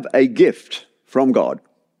 you have a gift from God,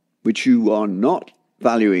 which you are not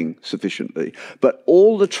valuing sufficiently, but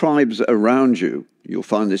all the tribes around you, you'll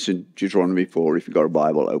find this in Deuteronomy 4 if you've got a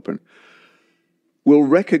Bible open, will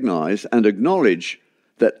recognize and acknowledge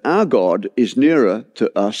that our God is nearer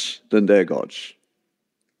to us than their gods.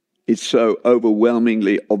 It's so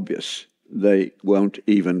overwhelmingly obvious, they won't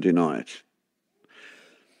even deny it.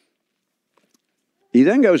 He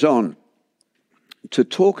then goes on to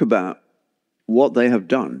talk about what they have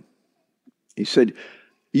done. He said,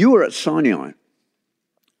 you were at Sinai.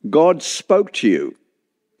 God spoke to you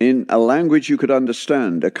in a language you could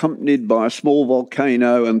understand, accompanied by a small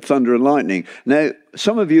volcano and thunder and lightning. Now,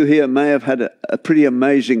 some of you here may have had a pretty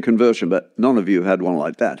amazing conversion, but none of you had one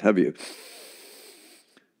like that, have you?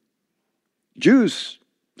 Jews,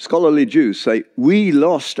 scholarly Jews, say, we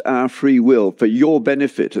lost our free will for your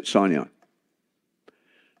benefit at Sinai.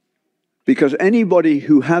 Because anybody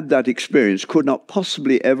who had that experience could not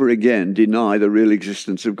possibly ever again deny the real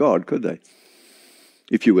existence of God, could they?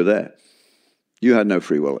 If you were there. You had no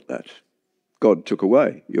free will at that. God took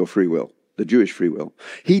away your free will, the Jewish free will.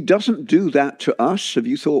 He doesn't do that to us. Have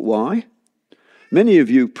you thought why? Many of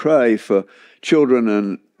you pray for children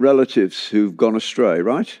and relatives who've gone astray,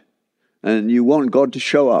 right? And you want God to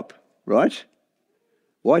show up, right?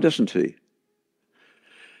 Why doesn't he?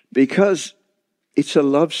 Because it's a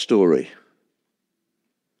love story.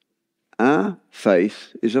 Our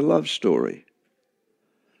faith is a love story.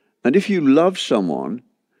 And if you love someone,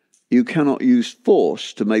 you cannot use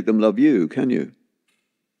force to make them love you, can you?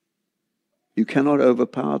 You cannot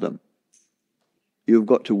overpower them. You've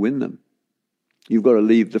got to win them. You've got to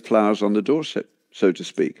leave the flowers on the doorstep, so to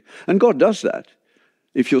speak. And God does that.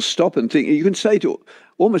 If you'll stop and think, you can say to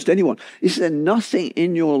almost anyone, is there nothing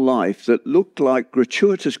in your life that looked like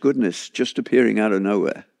gratuitous goodness just appearing out of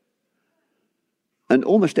nowhere? And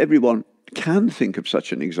almost everyone can think of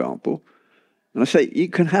such an example. And I say, you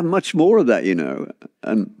can have much more of that, you know.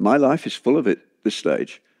 And my life is full of it at this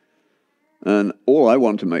stage. And all I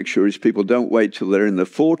want to make sure is people don't wait till they're in their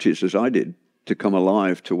 40s, as I did, to come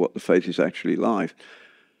alive to what the faith is actually like.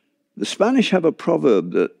 The Spanish have a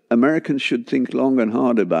proverb that Americans should think long and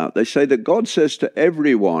hard about. They say that God says to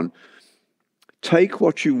everyone, take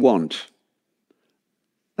what you want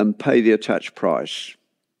and pay the attached price.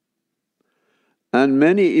 And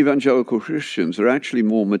many evangelical Christians are actually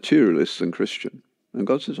more materialist than Christian. And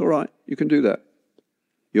God says, all right, you can do that.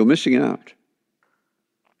 You're missing out.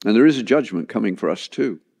 And there is a judgment coming for us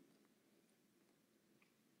too.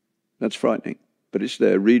 That's frightening, but it's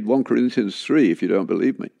there. Read 1 Corinthians 3 if you don't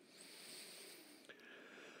believe me.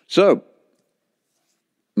 So,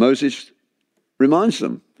 Moses reminds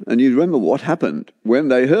them, and you remember what happened. When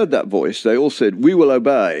they heard that voice, they all said, we will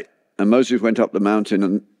obey. And Moses went up the mountain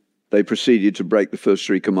and they proceeded to break the first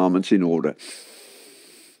 3 commandments in order.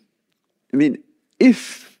 I mean,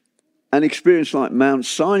 if an experience like Mount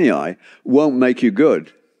Sinai won't make you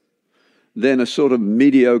good, then a sort of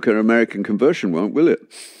mediocre American conversion won't, will it?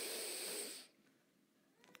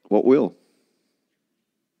 What will?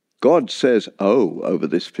 God says, oh, over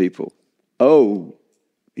this people. Oh,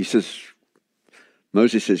 he says,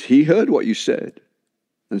 Moses says, he heard what you said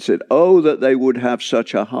and said, oh, that they would have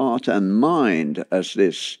such a heart and mind as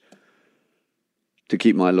this to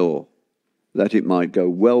keep my law, that it might go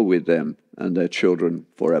well with them and their children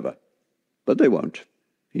forever. But they won't.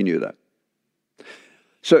 He knew that.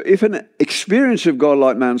 So if an experience of God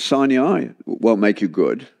like Mount Sinai won't make you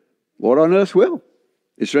good, what on earth will?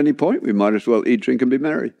 Is there any point? We might as well eat, drink, and be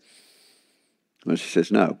merry. Moses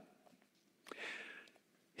says no.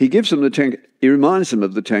 He gives them he reminds them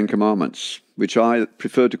of the Ten Commandments, which I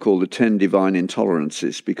prefer to call the 10 divine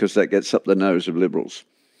intolerances, because that gets up the nose of liberals.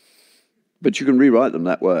 But you can rewrite them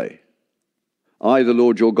that way. I, the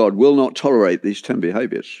Lord your God, will not tolerate these 10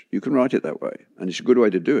 behaviors. You can write it that way, and it's a good way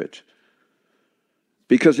to do it.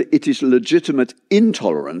 Because it is legitimate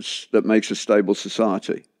intolerance that makes a stable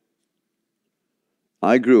society.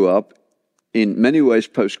 I grew up in many ways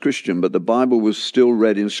post-Christian, but the Bible was still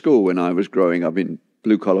read in school when I was growing up in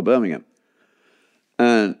blue-collar Birmingham.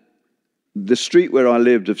 And the street where I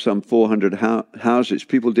lived, of some 400 houses,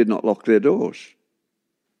 people did not lock their doors.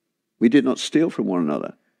 We did not steal from one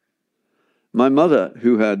another. My mother,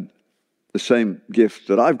 who had the same gift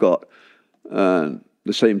that I've got, the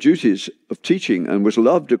same duties of teaching, and was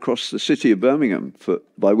loved across the city of Birmingham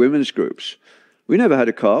by women's groups. We never had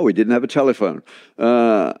a car. We didn't have a telephone.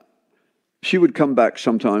 She would come back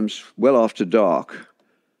sometimes well after dark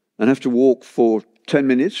and have to walk for 10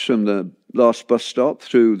 minutes from the last bus stop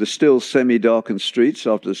through the still semi-darkened streets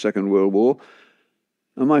after the Second World War.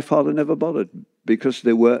 And my father never bothered, because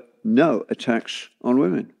there were no attacks on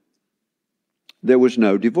women. There was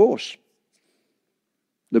no divorce.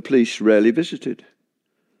 The police rarely visited.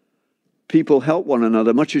 People help one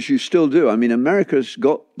another, much as you still do. I mean, America's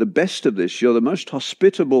got the best of this. You're the most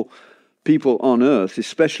hospitable people on earth,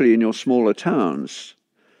 especially in your smaller towns.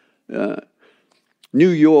 New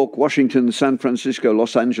York, Washington, San Francisco,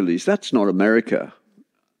 Los Angeles, that's not America.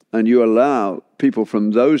 And you allow people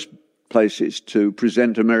from those places to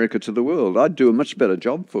present America to the world. I'd do a much better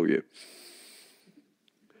job for you.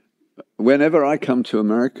 Whenever I come to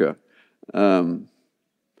America, I'm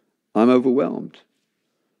overwhelmed.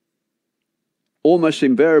 Almost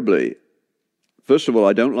invariably, first of all,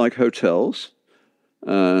 I don't like hotels,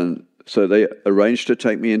 so they arrange to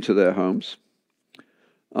take me into their homes.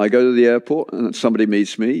 I go to the airport and somebody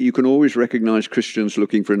meets me. You can always recognize Christians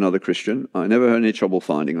looking for another Christian. I never had any trouble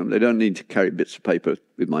finding them. They don't need to carry bits of paper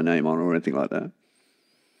with my name on or anything like that.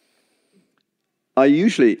 I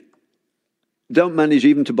usually don't manage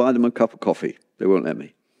even to buy them a cup of coffee. They won't let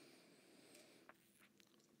me.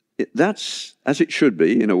 That's as it should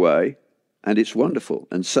be, in a way, and it's wonderful,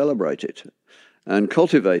 and celebrate it, and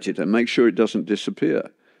cultivate it, and make sure it doesn't disappear.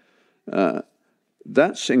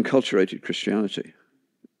 That's enculturated Christianity.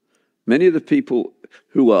 Many of the people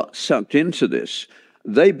who are sucked into this,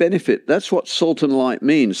 they benefit. That's what salt and light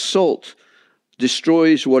means. Salt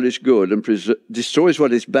destroys what is good and destroys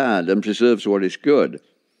what is bad and preserves what is good.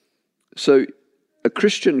 So a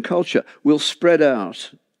Christian culture will spread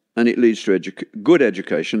out, and it leads to good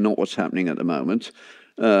education, not what's happening at the moment.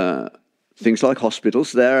 Things like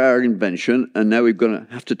hospitals, they're our invention, and now we're going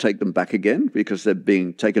to have to take them back again because they're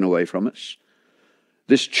being taken away from us.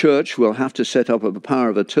 This church will have to set up a power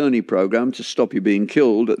of attorney program to stop you being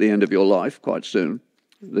killed at the end of your life quite soon.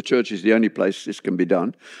 The church is the only place this can be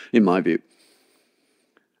done, in my view.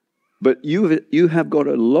 But you have got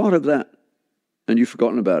a lot of that, and you've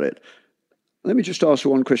forgotten about it. Let me just ask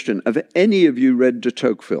one question. Have any of you read de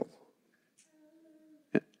Tocqueville?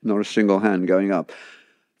 Not a single hand going up.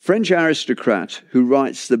 French aristocrat who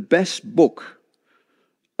writes the best book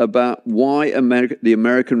about why the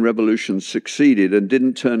American Revolution succeeded and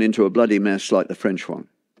didn't turn into a bloody mess like the French one.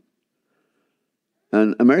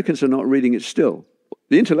 And Americans are not reading it still.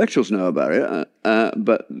 The intellectuals know about it,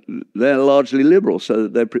 but they're largely liberal, so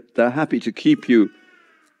they're happy to keep you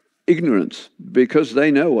ignorant because they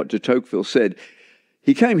know what de Tocqueville said.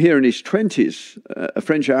 He came here in his 20s, a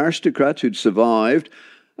French aristocrat who'd survived,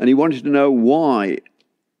 and he wanted to know why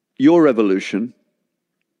your revolution,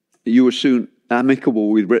 you were soon amicable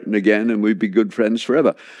with Britain again and we'd be good friends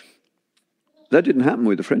forever. That didn't happen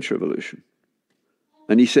with the French Revolution.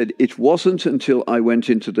 And he said, it wasn't until I went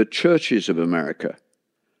into the churches of America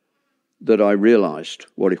that I realized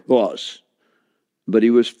what it was. But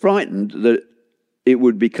he was frightened that it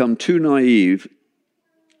would become too naive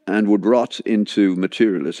and would rot into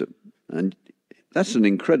materialism. And that's an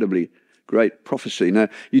incredibly great prophecy. Now,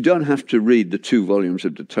 you don't have to read the 2 volumes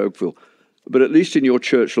of de Tocqueville, but at least in your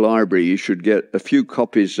church library, you should get a few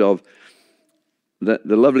copies of the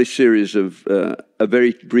lovely series of A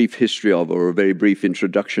Very Brief History of, or A Very Brief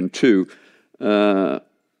Introduction to,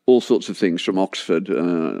 all sorts of things from Oxford.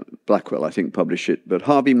 Blackwell, I think, published it. But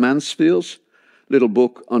Harvey Mansfield's little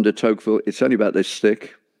book on de Tocqueville, it's only about this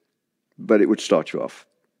thick, but it would start you off.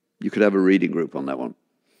 You could have a reading group on that one,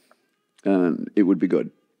 and it would be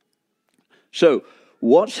good. So,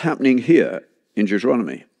 what's happening here in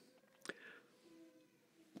Deuteronomy?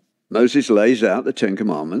 Moses lays out the 10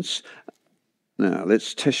 Commandments. Now,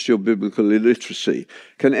 let's test your biblical illiteracy.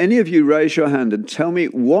 Can any of you raise your hand and tell me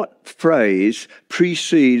what phrase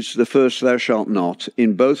precedes the first "thou shalt not"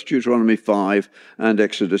 in both Deuteronomy 5 and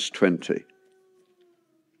Exodus 20?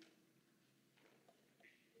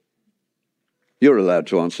 You're allowed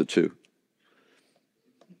to answer too.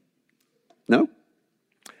 No?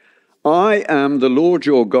 I am the Lord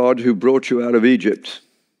your God who brought you out of Egypt.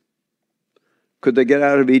 Could they get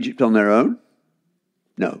out of Egypt on their own?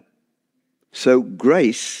 No. So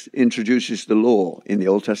grace introduces the law in the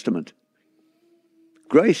Old Testament.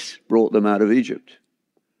 Grace brought them out of Egypt.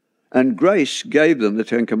 And grace gave them the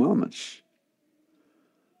 10 Commandments.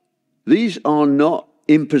 These are not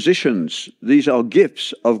impositions. These are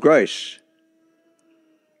gifts of grace.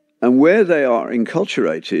 And where they are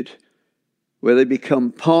enculturated, where they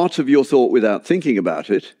become part of your thought without thinking about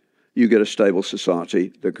it, you get a stable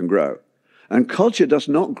society that can grow. And culture does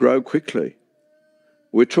not grow quickly.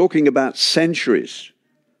 We're talking about centuries.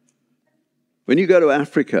 When you go to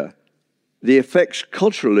Africa, the effects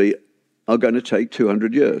culturally are going to take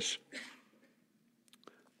 200 years.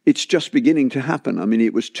 It's just beginning to happen. I mean,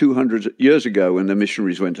 it was 200 years ago when the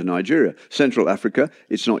missionaries went to Nigeria. Central Africa,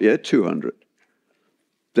 it's not yet 200.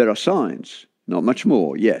 There are signs, not much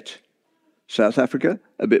more yet. South Africa,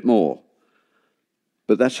 a bit more.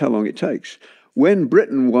 But that's how long it takes. When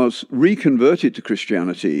Britain was reconverted to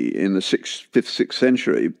Christianity in the 5th, 6th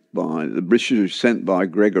century by the British sent by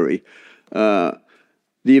Gregory, the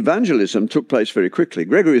evangelism took place very quickly.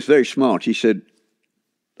 Gregory was very smart. He said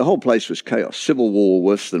the whole place was chaos, civil war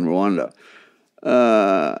worse than Rwanda.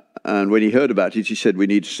 And when he heard about it, he said, we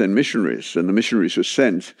need to send missionaries. And the missionaries were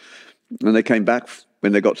sent. And they came back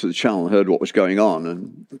when they got to the channel and heard what was going on.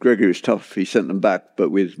 And Gregory was tough. He sent them back, but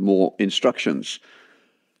with more instructions.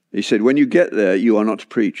 He said, when you get there, you are not to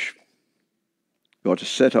preach. You are to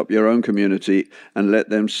set up your own community and let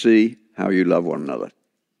them see how you love one another.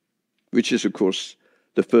 Which is, of course,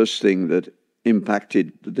 the first thing that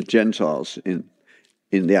impacted the Gentiles in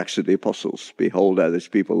the Acts of the Apostles. Behold, how these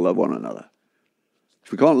people love one another.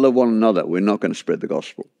 If we can't love one another, we're not going to spread the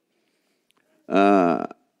gospel.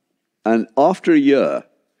 And after a year,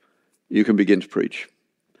 you can begin to preach.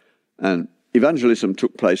 And evangelism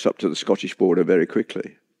took place up to the Scottish border very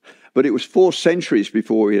quickly. But it was 4 centuries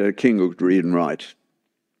before we had a king who could read and write.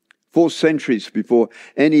 4 centuries before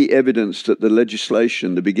any evidence that the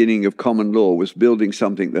legislation, the beginning of common law, was building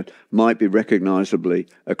something that might be recognizably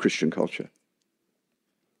a Christian culture.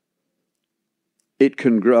 It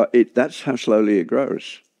can grow. That's how slowly it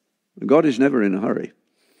grows. God is never in a hurry.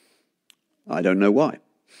 I don't know why.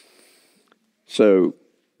 So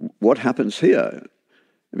what happens here?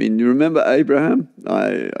 I mean, you remember Abraham?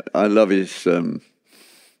 I love his...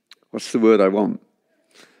 what's the word I want?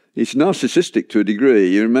 He's narcissistic to a degree.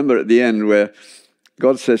 You remember at the end where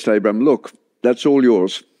God says to Abraham, look, that's all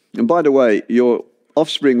yours. And by the way, your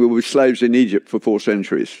offspring will be slaves in Egypt for 4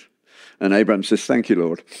 centuries. And Abraham says, thank you,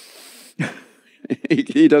 Lord.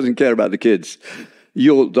 He doesn't care about the kids.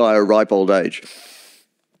 You'll die a ripe old age.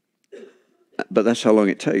 But that's how long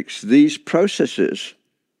it takes. These processes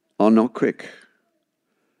are not quick.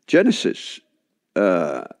 Genesis,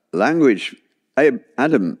 language,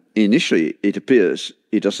 Adam, initially, it appears,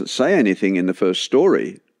 he doesn't say anything in the first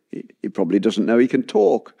story. He probably doesn't know he can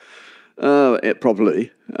talk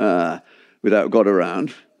properly without God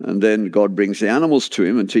around. And then God brings the animals to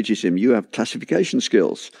him and teaches him, you have classification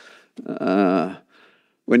skills.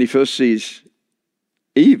 When he first sees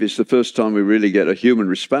Eve, is the first time we really get a human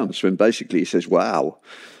response, when basically he says, wow.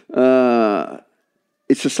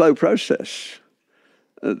 It's a slow process.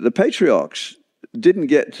 The patriarchs didn't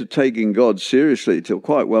get to taking God seriously till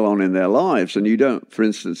quite well on in their lives. And you don't, for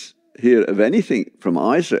instance, hear of anything from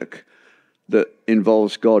Isaac that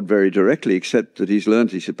involves God very directly, except that he's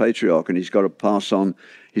learned he's a patriarch and he's got to pass on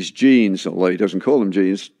his genes, although he doesn't call them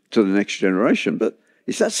genes, to the next generation. But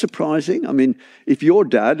is that surprising? I mean, if your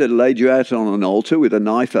dad had laid you out on an altar with a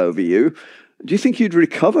knife over you, do you think you'd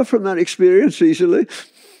recover from that experience easily?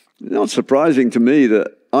 Not surprising to me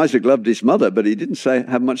that Isaac loved his mother, but he didn't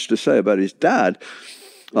have much to say about his dad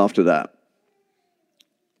after that.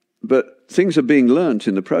 But things are being learnt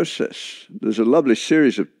in the process. There's a lovely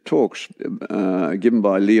series of talks given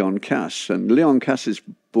by Leon Kass, and Leon Kass's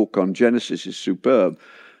book on Genesis is superb,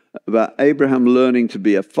 about Abraham learning to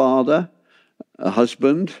be a father, a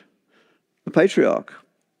husband, a patriarch.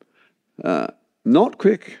 Not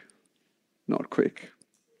quick.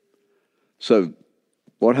 So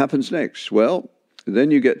what happens next? Well,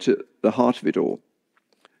 then you get to the heart of it all.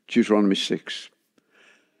 Deuteronomy 6.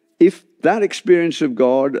 If that experience of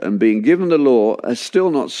God and being given the law has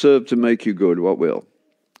still not served to make you good, what will?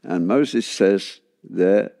 And Moses says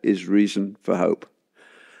there is reason for hope.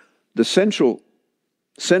 The central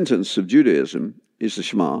sentence of Judaism is the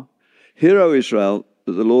Shema. Hear, O Israel,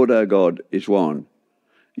 that the Lord our God is one.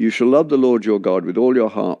 You shall love the Lord your God with all your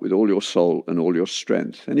heart, with all your soul, and all your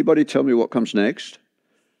strength. Anybody tell me what comes next?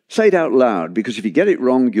 Say it out loud, because if you get it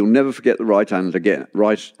wrong, you'll never forget the right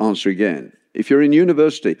answer again. If you're in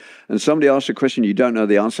university and somebody asks a question you don't know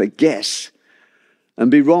the answer, guess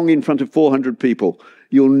and be wrong in front of 400 people.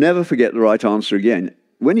 You'll never forget the right answer again.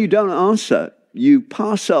 When you don't answer, you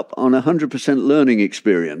pass up on 100% learning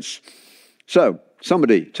experience. So,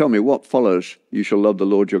 somebody tell me what follows. You shall love the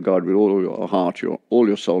Lord your God with all your heart, all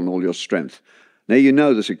your soul, and all your strength. Now, you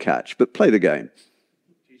know there's a catch, but play the game.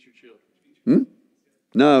 Teach your children.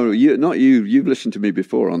 No, not you. You've listened to me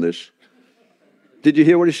before on this. Did you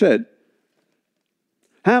hear what he said?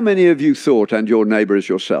 How many of you thought, and your neighbor is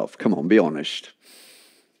yourself? Come on, be honest.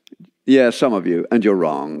 Yeah, some of you, and you're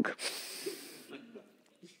wrong.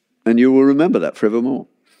 And you will remember that forevermore.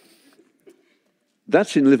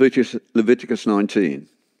 That's in Leviticus 19.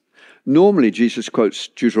 Normally, Jesus quotes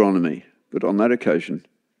Deuteronomy, but on that occasion,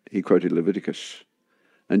 he quoted Leviticus.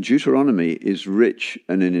 And Deuteronomy is rich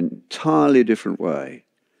in an entirely different way.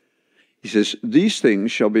 He says, these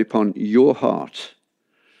things shall be upon your heart,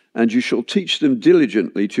 and you shall teach them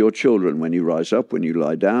diligently to your children when you rise up, when you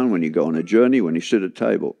lie down, when you go on a journey, when you sit at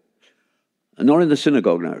table. And not in the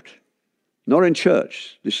synagogue note, not in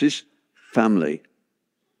church. This is family.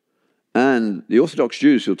 And the Orthodox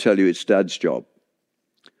Jews will tell you it's dad's job.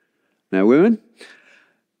 Now, women,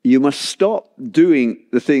 you must stop doing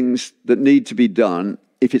the things that need to be done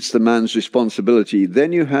if it's the man's responsibility.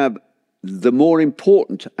 Then you have the more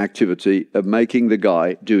important activity of making the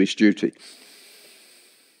guy do his duty.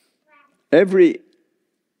 Every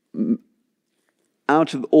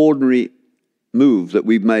out of ordinary move that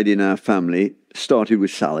we've made in our family started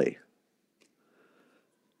with Sally.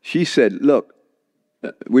 She said, look,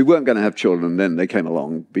 we weren't going to have children then. They came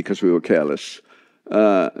along because we were careless.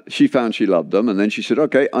 She found she loved them. And then she said,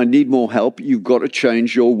 okay, I need more help. You've got to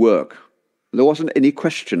change your work. There wasn't any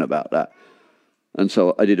question about that. And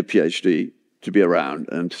so I did a PhD to be around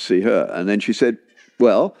and to see her. And then she said,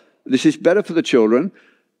 well, this is better for the children.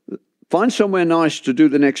 Find somewhere nice to do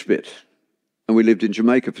the next bit. And we lived in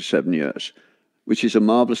Jamaica for 7 years, which is a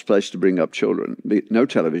marvelous place to bring up children. No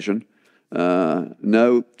television,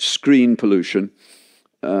 no screen pollution.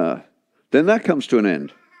 Then that comes to an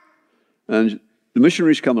end. And the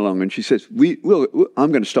missionaries come along and she says,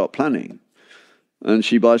 I'm going to start planning. And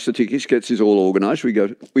she buys the tickets, gets us all organized. We go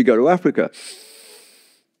to Africa.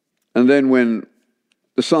 And then when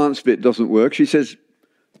the science bit doesn't work, she says,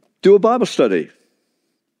 do a Bible study.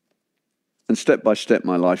 And step by step,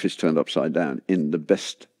 my life is turned upside down in the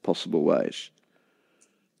best possible ways.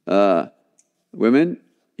 Women,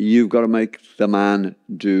 you've got to make the man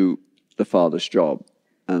do the father's job.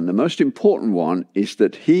 And the most important one is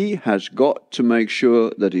that he has got to make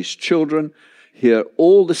sure that his children hear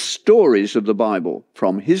all the stories of the Bible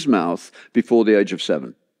from his mouth before the age of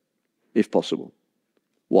 7, if possible.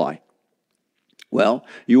 Why? Well,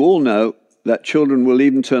 you all know that children will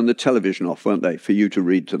even turn the television off, won't they, for you to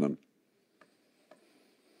read to them.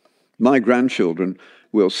 My grandchildren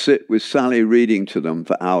will sit with Sally reading to them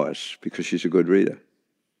for hours because she's a good reader.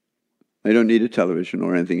 They don't need a television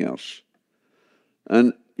or anything else.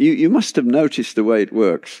 And you must have noticed the way it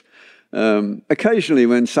works. Occasionally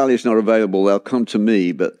when Sally's not available, they'll come to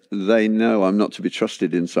me, but they know I'm not to be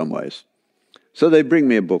trusted in some ways. So they bring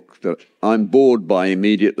me a book that I'm bored by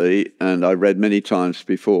immediately and I read many times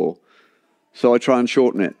before. So I try and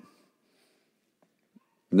shorten it.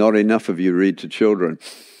 Not enough of you read to children.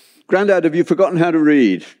 Grandad, have you forgotten how to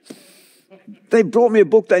read? They brought me a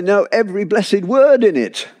book, they know every blessed word in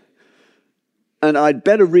it. And I'd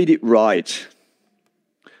better read it right.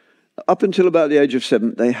 Up until about the age of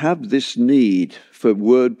 7, they have this need for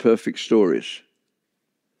word-perfect stories.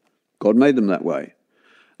 God made them that way.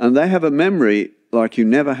 And they have a memory like you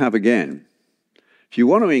never have again. If you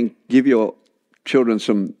want to give your children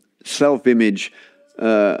some self-image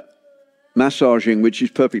massaging, which is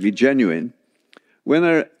perfectly genuine, when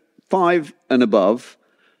they're 5 and above,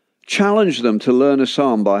 Challenge them to learn a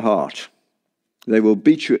psalm by heart. They will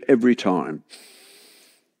beat you every time.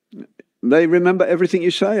 They remember everything you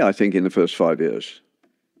say, I think, in the first 5 years,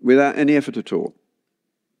 without any effort at all.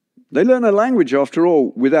 They learn a language, after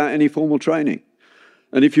all, without any formal training.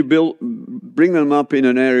 And if you bring them up in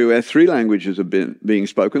an area where 3 languages are being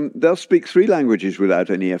spoken, they'll speak 3 languages without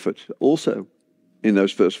any effort, also, in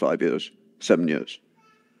those first 5 years, 7 years.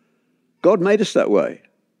 God made us that way.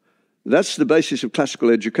 That's the basis of classical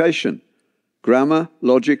education: grammar,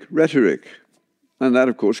 logic, rhetoric. And that,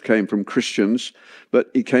 of course, came from Christians, but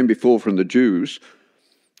it came before from the Jews.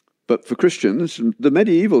 But for Christians, the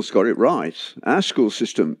medievals got it right. Our school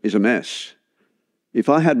system is a mess. If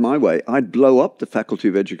I had my way, I'd blow up the Faculty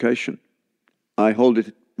of Education. I hold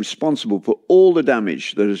it responsible for all the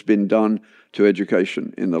damage that has been done to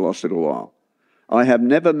education in the last little while. I have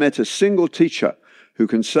never met a single teacher who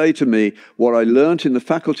can say to me, what I learnt in the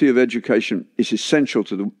Faculty of Education is essential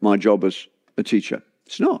to my job as a teacher.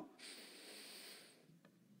 It's not.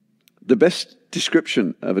 The best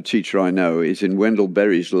description of a teacher I know is in Wendell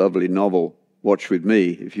Berry's lovely novel, Watch With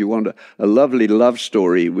Me. If you want a lovely love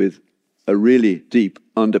story with a really deep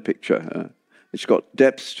underpicture, it's got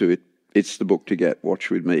depth to it, it's the book to get, Watch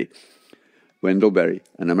With Me. Wendell Berry,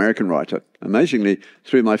 an American writer. Amazingly,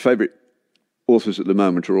 3 of my favorite authors at the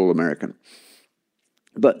moment are all American.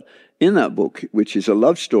 But in that book, which is a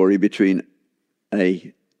love story between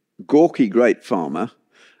a gawky great farmer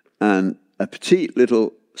and a petite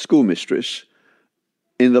little schoolmistress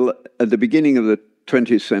at the beginning of the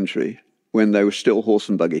 20th century, when they were still horse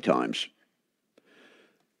and buggy times.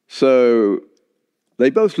 So they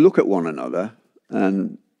both look at one another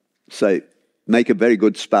and say, make a very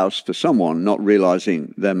good spouse for someone, not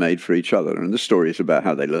realizing they're made for each other. And the story is about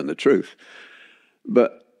how they learn the truth.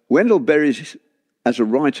 But Wendell Berry, as a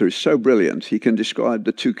writer, is so brilliant, he can describe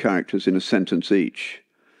the 2 characters in a sentence each.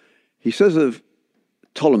 He says of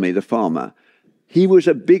Ptolemy, the farmer, he was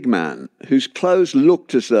a big man whose clothes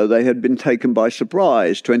looked as though they had been taken by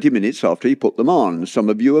surprise 20 minutes after he put them on. Some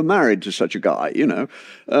of you are married to such a guy, you know,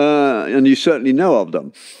 and you certainly know of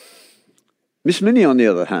them. Miss Minnie, on the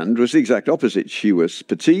other hand, was the exact opposite. She was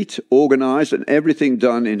petite, organized, and everything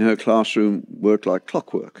done in her classroom worked like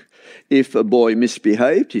clockwork. If a boy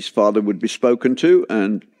misbehaved, his father would be spoken to,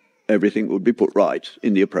 and everything would be put right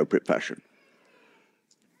in the appropriate fashion.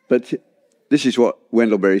 But this is what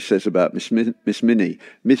Wendell Berry says about Miss Minnie.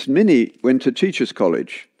 Miss Minnie went to Teachers'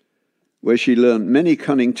 College, where she learned many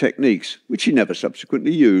cunning techniques, which she never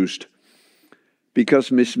subsequently used,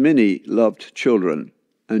 because Miss Minnie loved children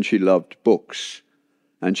and she loved books,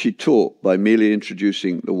 and she taught by merely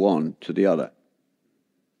introducing the one to the other.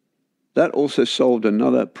 That also solved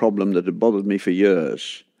another problem that had bothered me for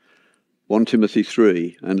years, 1 Timothy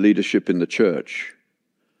 3 and leadership in the church.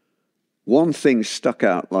 One thing stuck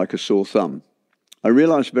out like a sore thumb. I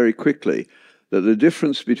realized very quickly that the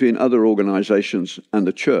difference between other organizations and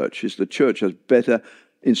the church is the church has better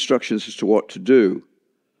instructions as to what to do.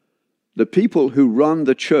 The people who run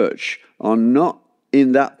the church are not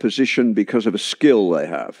in that position because of a skill they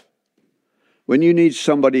have. When you need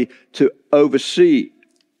somebody to oversee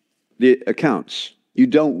the accounts, you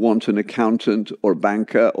don't want an accountant or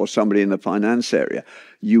banker or somebody in the finance area.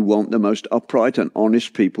 You want the most upright and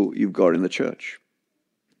honest people you've got in the church.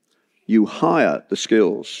 You hire the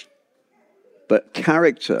skills, but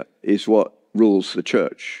character is what rules the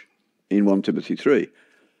church in 1 Timothy 3.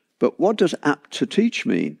 But what does apt to teach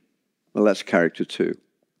mean? Well, that's character too,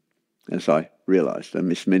 as I realized, and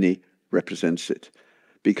Miss Minnie represents it.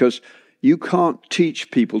 Because you can't teach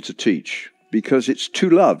people to teach, because it's 2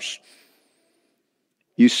 loves.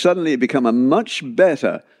 You suddenly become a much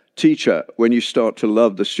better teacher when you start to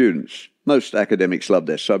love the students. Most academics love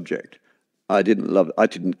their subject. I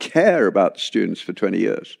didn't care about the students for 20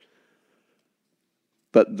 years.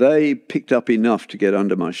 But they picked up enough to get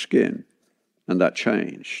under my skin, and that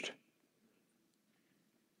changed.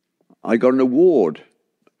 I got an award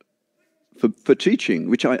for teaching,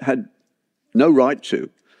 which I had no right to.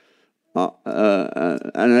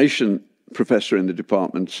 An Asian professor in the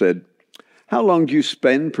department said, "How long do you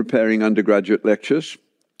spend preparing undergraduate lectures?"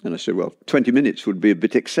 And I said, "Well, 20 minutes would be a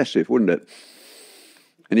bit excessive, wouldn't it?"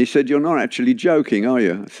 And he said, "You're not actually joking, are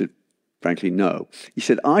you?" I said, "Frankly, no." He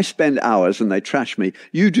said, "I spend hours and they trash me.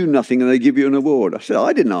 You do nothing and they give you an award." I said,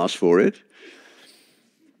 "I didn't ask for it."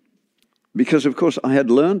 Because, of course, I had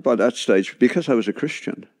learned by that stage, because I was a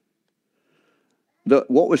Christian, that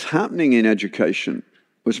what was happening in education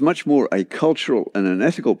was much more a cultural and an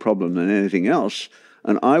ethical problem than anything else.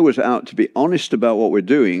 And I was out to be honest about what we're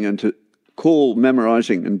doing and to call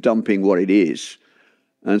memorizing and dumping what it is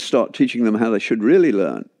and start teaching them how they should really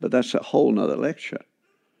learn. But that's a whole nother lecture.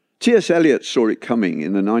 T.S. Eliot saw it coming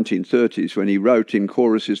in the 1930s when he wrote in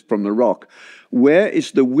Choruses from the Rock, "Where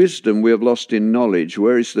is the wisdom we have lost in knowledge?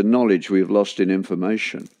 Where is the knowledge we have lost in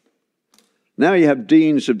information?" Now you have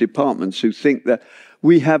deans of departments who think that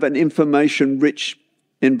we have an information-rich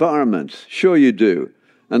environment. Sure you do.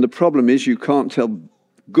 And the problem is you can't tell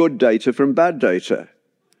good data from bad data.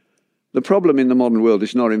 The problem in the modern world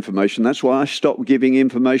is not information. That's why I stopped giving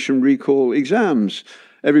information recall exams.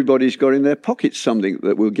 Everybody's got in their pocket something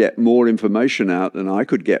that will get more information out than I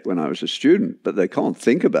could get when I was a student, but they can't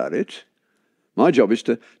think about it. My job is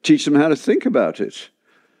to teach them how to think about it.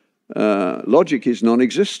 Logic is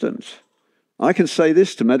non-existent. I can say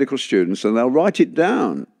this to medical students and they'll write it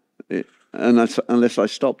down, unless I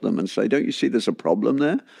stop them and say, "Don't you see there's a problem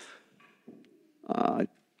there?" I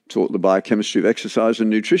taught the biochemistry of exercise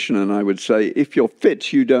and nutrition, and I would say, if you're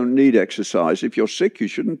fit, you don't need exercise. If you're sick, you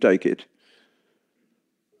shouldn't take it.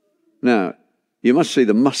 Now, you must see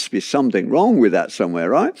there must be something wrong with that somewhere,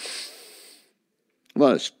 right?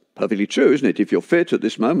 Well, it's perfectly true, isn't it? If you're fit at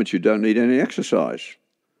this moment, you don't need any exercise.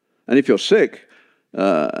 And if you're sick,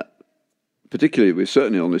 particularly with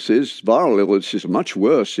certain illnesses, viral illnesses are much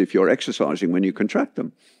worse if you're exercising when you contract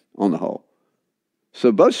them, on the whole.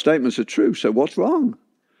 So both statements are true, so what's wrong?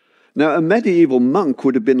 Now, a medieval monk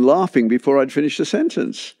would have been laughing before I'd finished the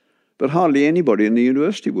sentence, but hardly anybody in the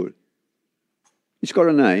university would. It's got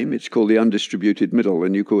a name, it's called the undistributed middle,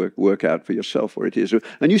 and you can work out for yourself where it is.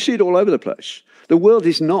 And you see it all over the place. The world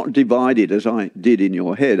is not divided as I did in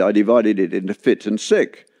your head. I divided it into fit and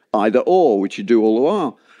sick, either or, which you do all the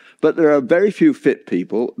while. But there are very few fit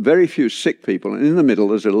people, very few sick people, and in the middle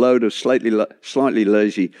there's a load of slightly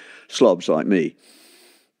lazy slobs like me.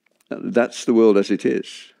 That's the world as it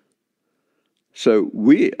is. So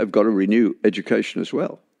we have got to renew education as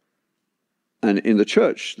well. And in the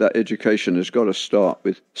church, that education has got to start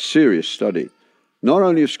with serious study, not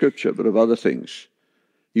only of Scripture, but of other things.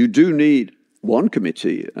 You do need one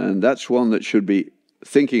committee, and that's one that should be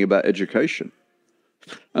thinking about education.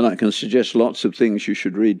 And I can suggest lots of things you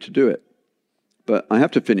should read to do it. But I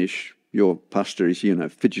have to finish. Your pastor is,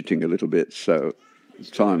 fidgeting a little bit, so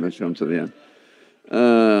time has come to the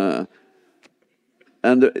end.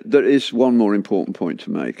 And there is one more important point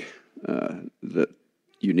to make that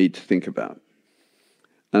you need to think about.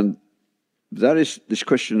 And that is this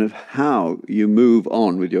question of how you move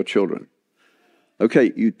on with your children.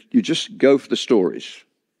 Okay, you just go for the stories,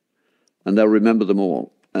 and they'll remember them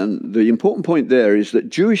all. And the important point there is that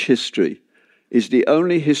Jewish history is the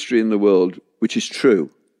only history in the world which is true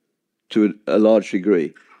to a large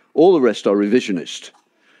degree. All the rest are revisionist.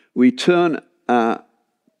 We turn our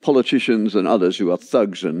politicians and others who are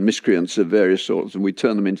thugs and miscreants of various sorts, and we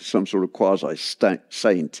turn them into some sort of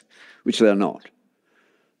quasi-saint, which they're not.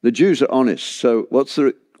 The Jews are honest. So what's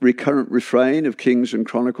the recurrent refrain of Kings and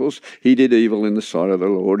Chronicles? He did evil in the sight of the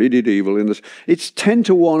Lord. He did evil in the... It's 10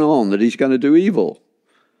 to 1 on that he's going to do evil.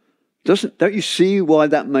 Don't you see why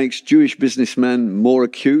that makes Jewish businessmen more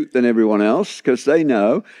acute than everyone else? Because they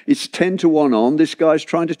know it's 10 to 1 on, this guy's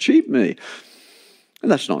trying to cheat me. And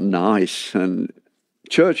that's not nice. And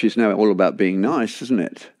church is now all about being nice, isn't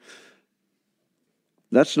it?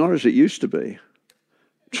 That's not as it used to be.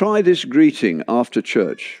 Try this greeting after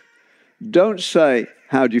church. Don't say,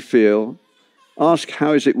 "How do you feel?" Ask,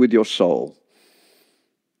 "How is it with your soul?"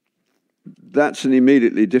 That's an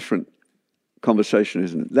immediately different conversation,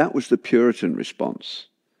 isn't it? That was the Puritan response.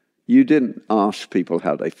 You didn't ask people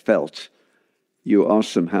how they felt. You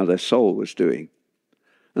asked them how their soul was doing.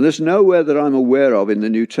 And there's nowhere that I'm aware of in the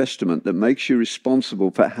New Testament that makes you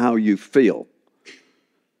responsible for how you feel.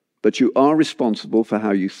 But you are responsible for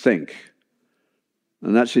how you think.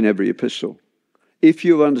 And that's in every epistle. If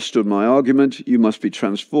you have understood my argument, you must be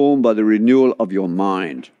transformed by the renewal of your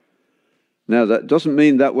mind. Now, that doesn't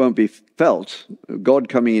mean that won't be felt. God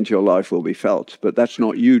coming into your life will be felt, but that's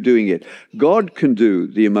not you doing it. God can do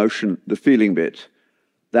the emotion, the feeling bit.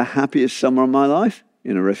 The happiest summer of my life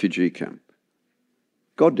in a refugee camp.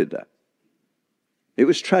 God did that. It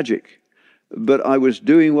was tragic, but I was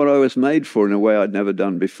doing what I was made for in a way I'd never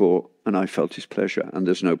done before, and I felt his pleasure, and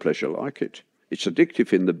there's no pleasure like it. It's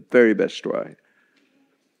addictive in the very best way.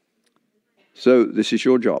 So this is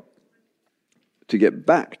your job, to get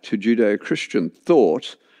back to Judeo-Christian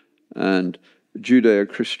thought and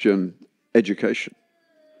Judeo-Christian education.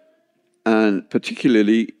 And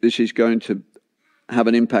particularly, this is going to have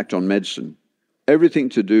an impact on medicine. Everything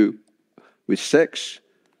to do with sex,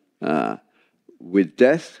 with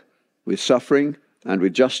death, with suffering, and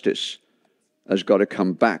with justice has got to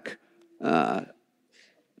come back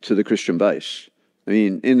to the Christian base. I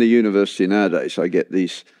mean, in the university nowadays, I get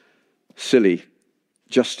these silly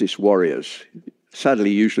justice warriors.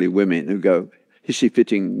 sadly usually women, who go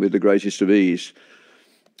hissy-fitting with the greatest of ease.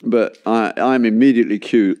 But I'm immediately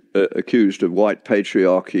accused of white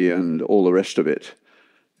patriarchy and all the rest of it.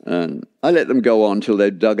 And I let them go on till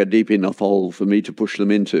they've dug a deep enough hole for me to push them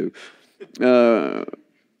into.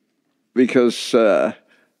 Because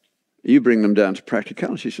you bring them down to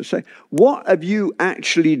practicalities to say, what have you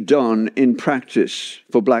actually done in practice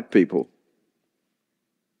for black people?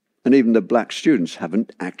 And even the black students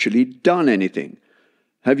haven't actually done anything.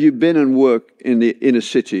 Have you been and worked in the inner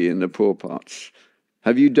city, in the poor parts?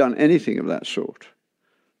 Have you done anything of that sort?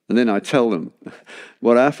 And then I tell them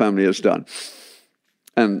what our family has done.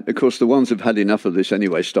 And, of course, the ones who've had enough of this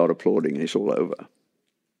anyway start applauding, and it's all over.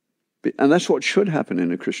 And that's what should happen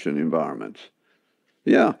in a Christian environment.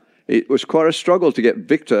 Yeah, it was quite a struggle to get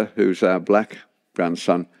Victor, who's our black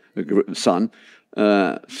grandson,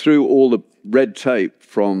 through all the red tape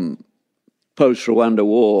from post-Rwanda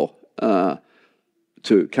war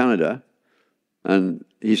to Canada. And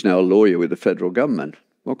he's now a lawyer with the federal government.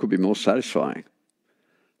 What could be more satisfying?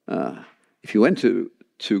 If he went to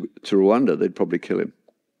Rwanda, they'd probably kill him.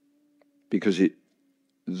 Because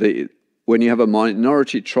when you have a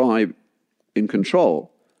minority tribe in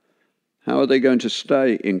control, how are they going to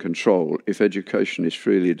stay in control if education is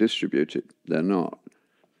freely distributed? They're not.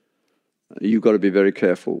 You've got to be very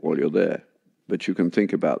careful while you're there, but you can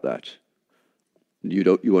think about that.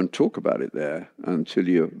 You won't talk about it there until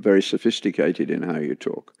you're very sophisticated in how you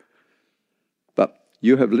talk. But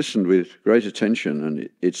you have listened with great attention, and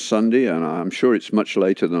it's Sunday, and I'm sure it's much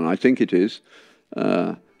later than I think it is.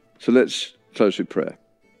 So let's close with prayer.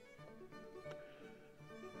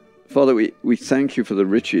 Father, we thank you for the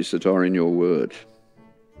riches that are in your word.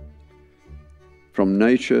 From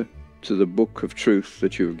nature to the book of truth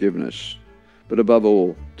that you have given us, but above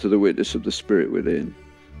all, to the witness of the Spirit within.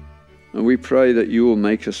 And we pray that you will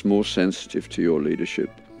make us more sensitive to your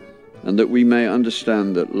leadership, and that we may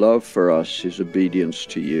understand that love for us is obedience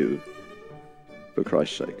to you. For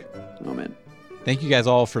Christ's sake. Amen. Thank you guys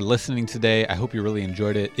all for listening today. I hope you really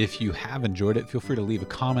enjoyed it. If you have enjoyed it, feel free to leave a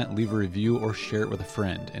comment, leave a review, or share it with a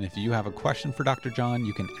friend. And if you have a question for Dr. John,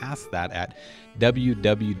 you can ask that at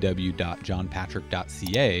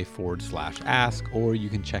www.johnpatrick.ca/ask, or you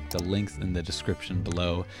can check the links in the description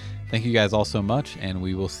below. Thank you guys all so much, and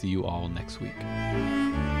we will see you all next week.